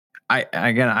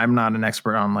again, I'm not an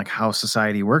expert on like how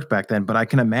society worked back then, but I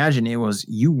can imagine it was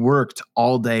you worked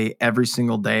all day, every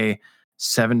single day,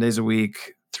 7 days a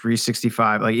week,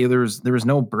 365. Like there was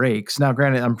no breaks. Now,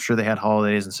 granted, I'm sure they had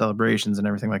holidays and celebrations and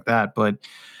everything like that, but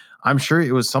I'm sure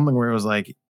it was something where it was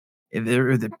like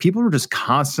the people were just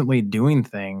constantly doing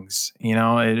things.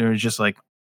 It was just like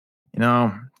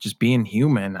just being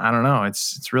human. I don't know.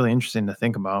 It's really interesting to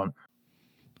think about.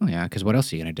 Oh yeah, because what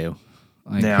else are you gonna do?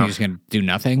 Like Yeah. you're just gonna do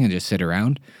nothing and just sit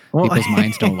around? Well, People's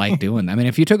minds don't like doing that. I mean,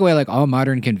 if you took away like all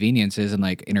modern conveniences and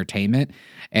like entertainment,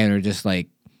 and are just like,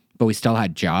 but we still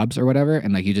had jobs or whatever,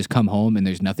 and like you just come home and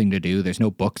there's nothing to do. There's no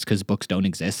books because books don't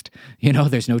exist.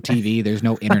 There's no TV. There's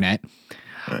no internet.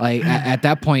 Like at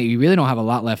that point, you really don't have a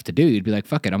lot left to do. You'd be like,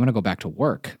 "Fuck it, I'm gonna go back to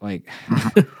work." Like,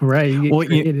 Right. You get Well,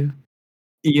 creative.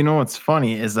 what's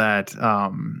funny is that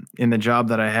in the job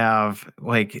that I have,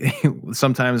 like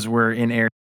sometimes we're in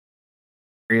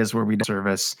areas where we do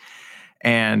service,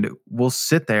 and we'll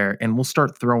sit there and we'll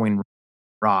start throwing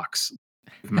rocks.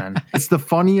 Man, it's the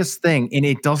funniest thing, and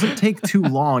it doesn't take too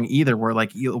long either. Where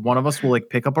like one of us will like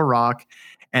pick up a rock,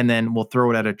 and then we'll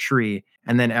throw it at a tree,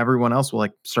 and then everyone else will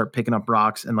like start picking up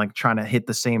rocks and like trying to hit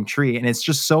the same tree. And it's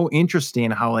just so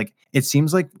interesting how like it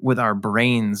seems like with our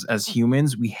brains as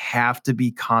humans, we have to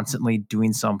be constantly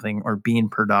doing something or being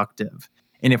productive.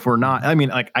 And if we're not, I mean,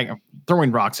 like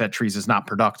throwing rocks at trees is not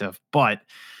productive, but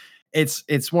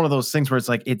it's one of those things where it's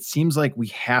like it seems like we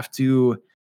have to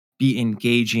be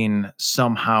engaging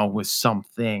somehow with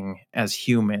something as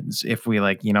humans if we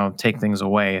like take things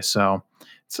away. So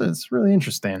it's really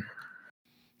interesting.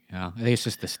 I think it's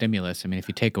just the stimulus. I mean, if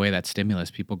you take away that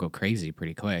stimulus, people go crazy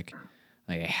pretty quick.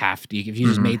 Like they have to. If you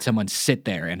just made someone sit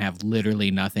there and have literally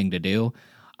nothing to do,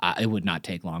 it would not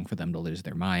take long for them to lose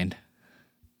their mind.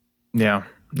 Yeah.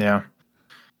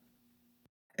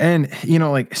 And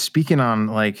like speaking on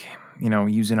like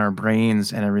using our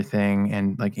brains and everything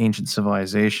and like ancient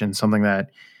civilization, something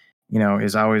that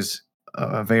is always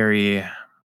a very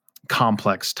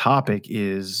complex topic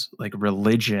is like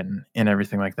religion and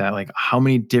everything like that. Like how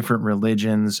many different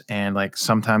religions and like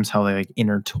sometimes how they like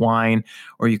intertwine,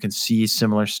 or you can see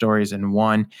similar stories in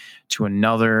one to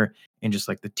another, and just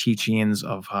like the teachings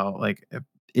of how like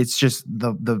it's just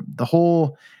the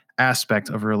whole aspect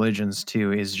of religions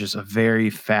too is just a very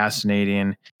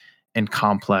fascinating and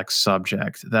complex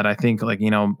subject that I think like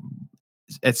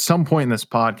at some point in this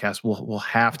podcast we'll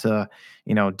have to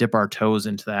dip our toes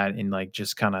into that and like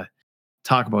just kind of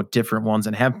talk about different ones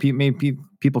and have maybe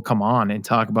people come on and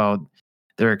talk about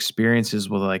their experiences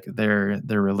with like their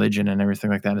religion and everything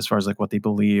like that as far as like what they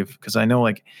believe, because I know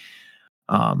like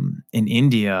in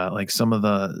India like some of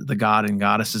the god and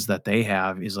goddesses that they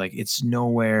have is like it's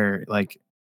nowhere like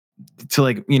to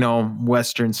like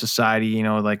Western society,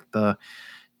 like the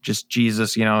just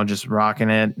Jesus, just rocking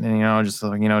it and, just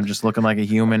like, just looking like a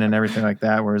human and everything like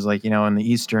that. Whereas like, in the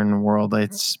Eastern world,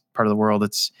 it's part of the world,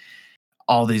 it's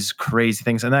all these crazy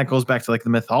things. And that goes back to like the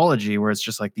mythology where it's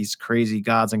just like these crazy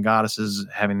gods and goddesses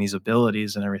having these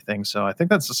abilities and everything. So I think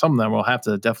that's something that we'll have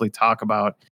to definitely talk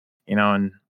about,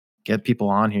 and get people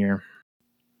on here.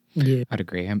 Yeah. I'd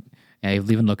agree. Yeah, you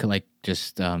even look at like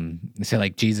just say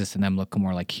like Jesus and them look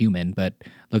more like human, but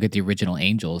look at the original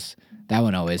angels. That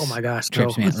one always Oh my gosh,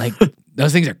 trips no. me out. Like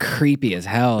those things are creepy as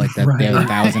hell. Like that they have Right.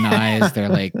 1,000 eyes. They're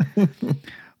like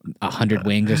 100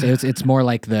 wings. Or so. It's more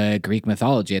like the Greek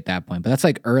mythology at that point. But that's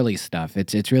like early stuff.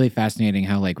 It's really fascinating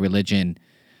how like religion,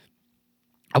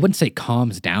 I wouldn't say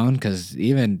calms down, because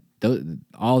even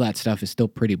all that stuff is still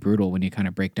pretty brutal when you kind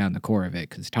of break down the core of it,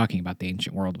 because it's talking about the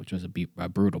ancient world, which was a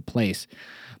brutal place.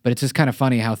 But it's just kind of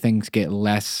funny how things get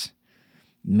less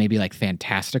maybe like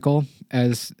fantastical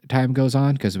as time goes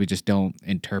on, because we just don't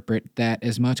interpret that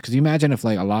as much. Because you imagine if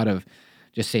like a lot of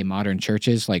just say modern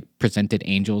churches like presented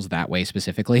angels that way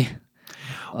specifically.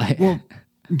 Well,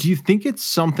 do you think it's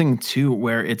something too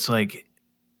where it's like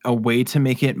a way to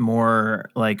make it more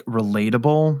like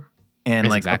relatable and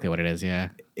That's like exactly what it is. Yeah.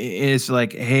 it's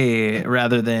like, hey,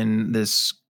 rather than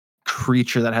this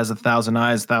creature that has 1,000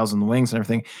 eyes, 1,000 wings, and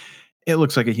everything, it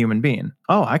looks like a human being.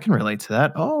 Oh, I can relate to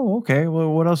that. Oh, okay.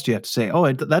 Well, what else do you have to say?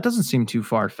 Oh, that doesn't seem too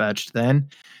far fetched. Then,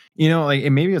 like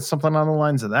maybe it's something on the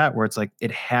lines of that, where it's like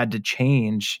it had to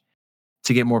change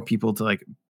to get more people to like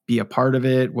be a part of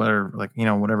it, whether like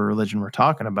whatever religion we're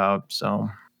talking about. So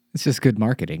It's just good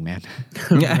marketing, man.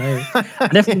 yeah, Right. I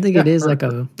definitely think it is right.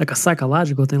 like a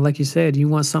psychological thing. Like you said, you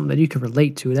want something that you can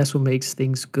relate to. That's what makes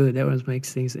things good. That what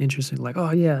makes things interesting. Like,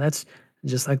 oh yeah, that's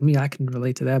just like me. I can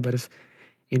relate to that. But if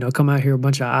come out here a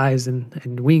bunch of eyes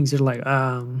and wings, you're like,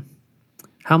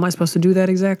 how am I supposed to do that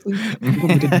exactly? You want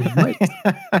me to do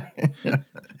what?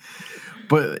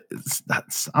 But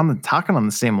that's talking on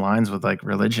the same lines with like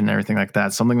religion and everything like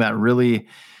that. Something that really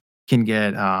can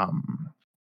get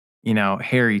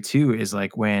hairy too is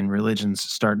like when religion's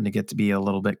starting to get to be a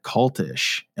little bit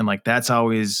cultish, and like that's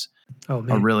always Oh a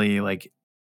man, really like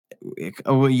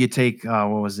you take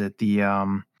what was it, the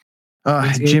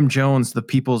Steins;Gate. Jim Jones, the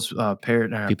People's People's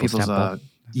Temple. People's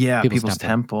People's Temple.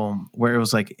 Temple, where it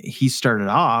was like he started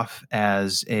off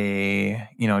as a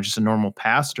just a normal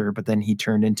pastor, but then he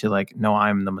turned into like, no,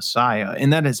 I'm the Messiah,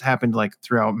 and that has happened like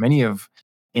throughout many of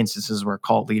instances where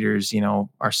cult leaders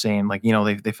are saying like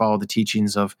they follow the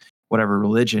teachings of whatever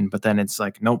religion, but then it's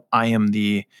like, nope, I am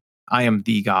the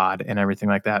God and everything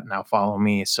like that. Now follow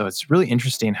me. So it's really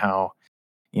interesting how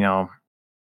you know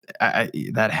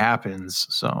that happens.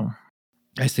 So.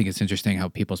 I just think it's interesting how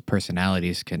people's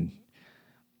personalities can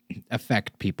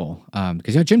affect people.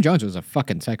 Because Jim Jones was a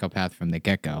fucking psychopath from the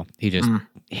get go. He just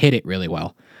hit it really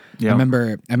well. Yeah. I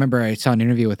remember I saw an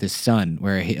interview with his son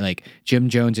where Jim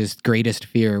Jones's greatest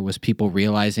fear was people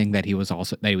realizing that he was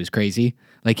crazy.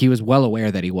 Like he was well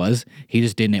aware that he was. He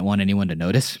just didn't want anyone to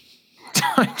notice.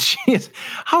 Jeez,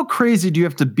 how crazy do you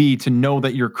have to be to know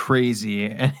that you're crazy,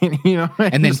 and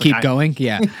and then keep going?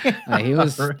 Yeah, he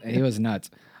was right. he was nuts.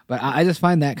 But I just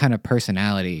find that kind of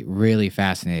personality really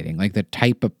fascinating. Like the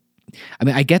type of, I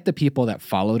mean, I get the people that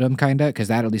followed him kind of, because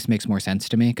that at least makes more sense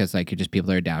to me. Because like you're just people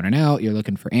that are down and out. You're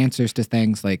looking for answers to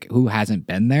things. Like who hasn't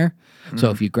been there?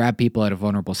 So if you grab people at a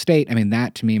vulnerable state, I mean,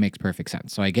 that to me makes perfect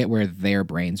sense. So I get where their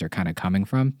brains are kind of coming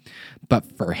from. But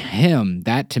for him,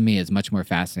 that to me is much more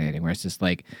fascinating. Where it's just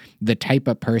like the type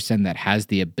of person that has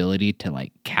the ability to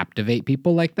like captivate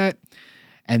people like that.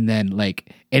 And then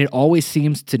and it always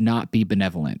seems to not be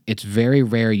benevolent. It's very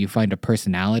rare you find a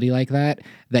personality like that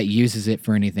uses it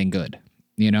for anything good.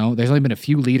 There's only been a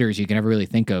few leaders you can ever really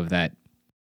think of that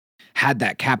had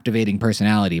that captivating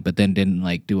personality, but then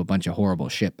didn't do a bunch of horrible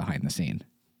shit behind the scene.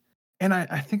 And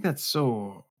I think that's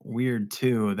so weird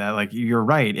too, that like you're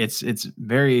right. It's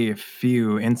very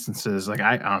few instances. Like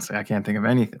I honestly I can't think of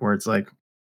anything where it's like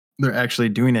they're actually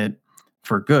doing it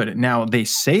for good. Now they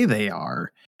say they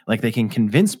are, like they can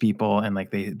convince people, and like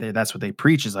they that's what they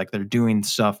preach is like they're doing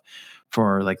stuff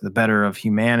for like the better of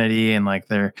humanity, and like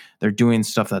they're doing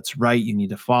stuff that's right. You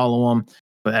need to follow them.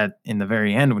 But in the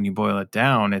very end, when you boil it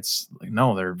down, it's like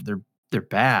no, they're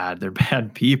bad. They're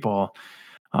bad people.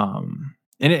 And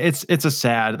it's a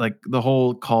sad, like the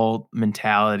whole cult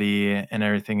mentality and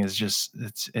everything is just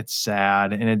it's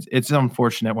sad, and it's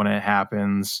unfortunate when it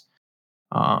happens.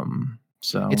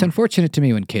 So It's unfortunate to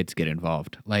me when kids get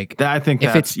involved. I think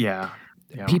if that's it's yeah.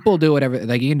 people do whatever,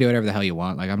 you can do whatever the hell you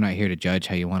want. I'm not here to judge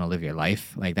how you want to live your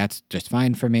life. That's just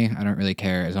fine for me. I don't really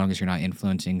care as long as you're not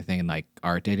influencing things like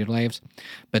our daily lives.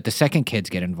 But the second kids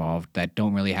get involved that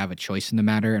don't really have a choice in the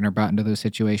matter and are brought into those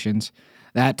situations,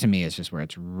 that to me is just where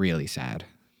it's really sad.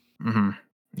 Mm-hmm.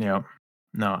 Yeah.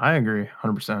 No, I agree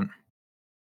 100%.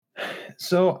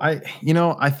 So I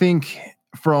think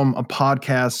from a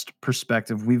podcast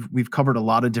perspective, we've covered a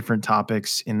lot of different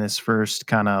topics in this first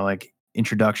kind of like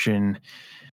introduction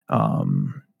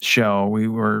show.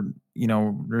 We're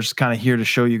just kind of here to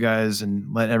show you guys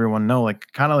and let everyone know like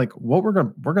kind of like what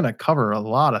we're gonna cover a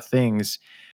lot of things,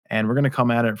 and we're gonna come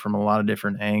at it from a lot of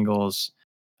different angles.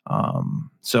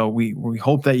 So we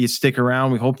hope that you stick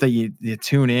around. We hope that you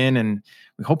tune in, and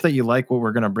we hope that you like what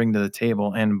we're going to bring to the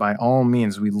table. And by all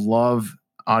means, we love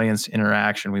audience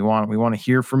interaction. We want to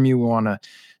hear from you. We want to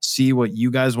see what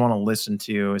you guys want to listen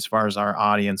to as far as our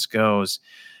audience goes.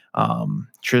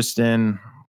 Tristan,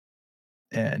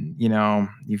 and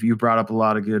you brought up a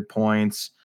lot of good points.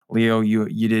 Leo,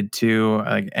 you did too.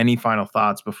 Like any final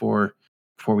thoughts before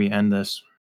we end this?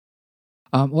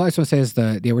 Well, I just want to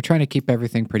say is we're trying to keep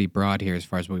everything pretty broad here as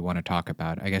far as what we want to talk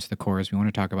about. I guess the core is we want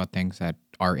to talk about things that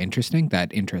are interesting,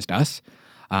 that interest us,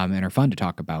 and are fun to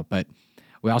talk about. But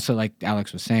we also, like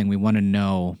Alex was saying, we want to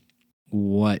know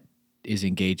what is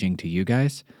engaging to you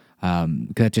guys.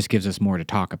 That just gives us more to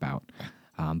talk about.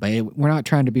 But we're not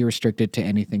trying to be restricted to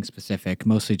anything specific,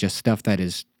 mostly just stuff that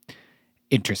is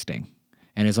interesting.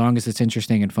 And as long as it's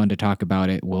interesting and fun to talk about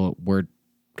it, we're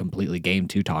completely game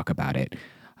to talk about it.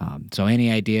 So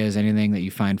any ideas, anything that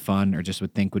you find fun or just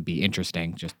would think would be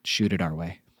interesting, just shoot it our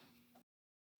way.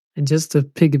 And just to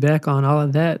piggyback on all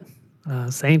of that,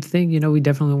 same thing. We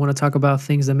definitely want to talk about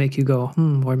things that make you go,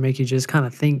 or make you just kind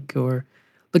of think or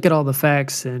look at all the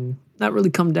facts and not really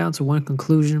come down to one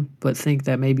conclusion, but think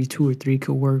that maybe two or three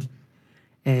could work.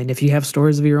 And if you have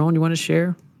stories of your own you want to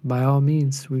share, by all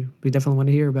means, we definitely want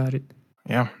to hear about it.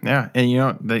 Yeah, yeah.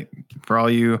 And for all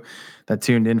you that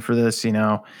tuned in for this,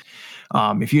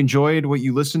 if you enjoyed what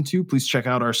you listened to, please check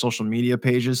out our social media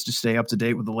pages to stay up to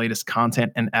date with the latest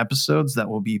content and episodes that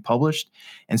will be published.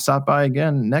 And stop by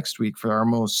again next week for our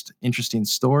most interesting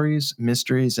stories,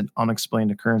 mysteries, and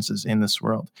unexplained occurrences in this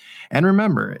world. And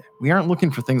remember, we aren't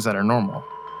looking for things that are normal.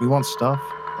 We want stuff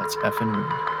that's effing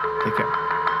weird. Take care.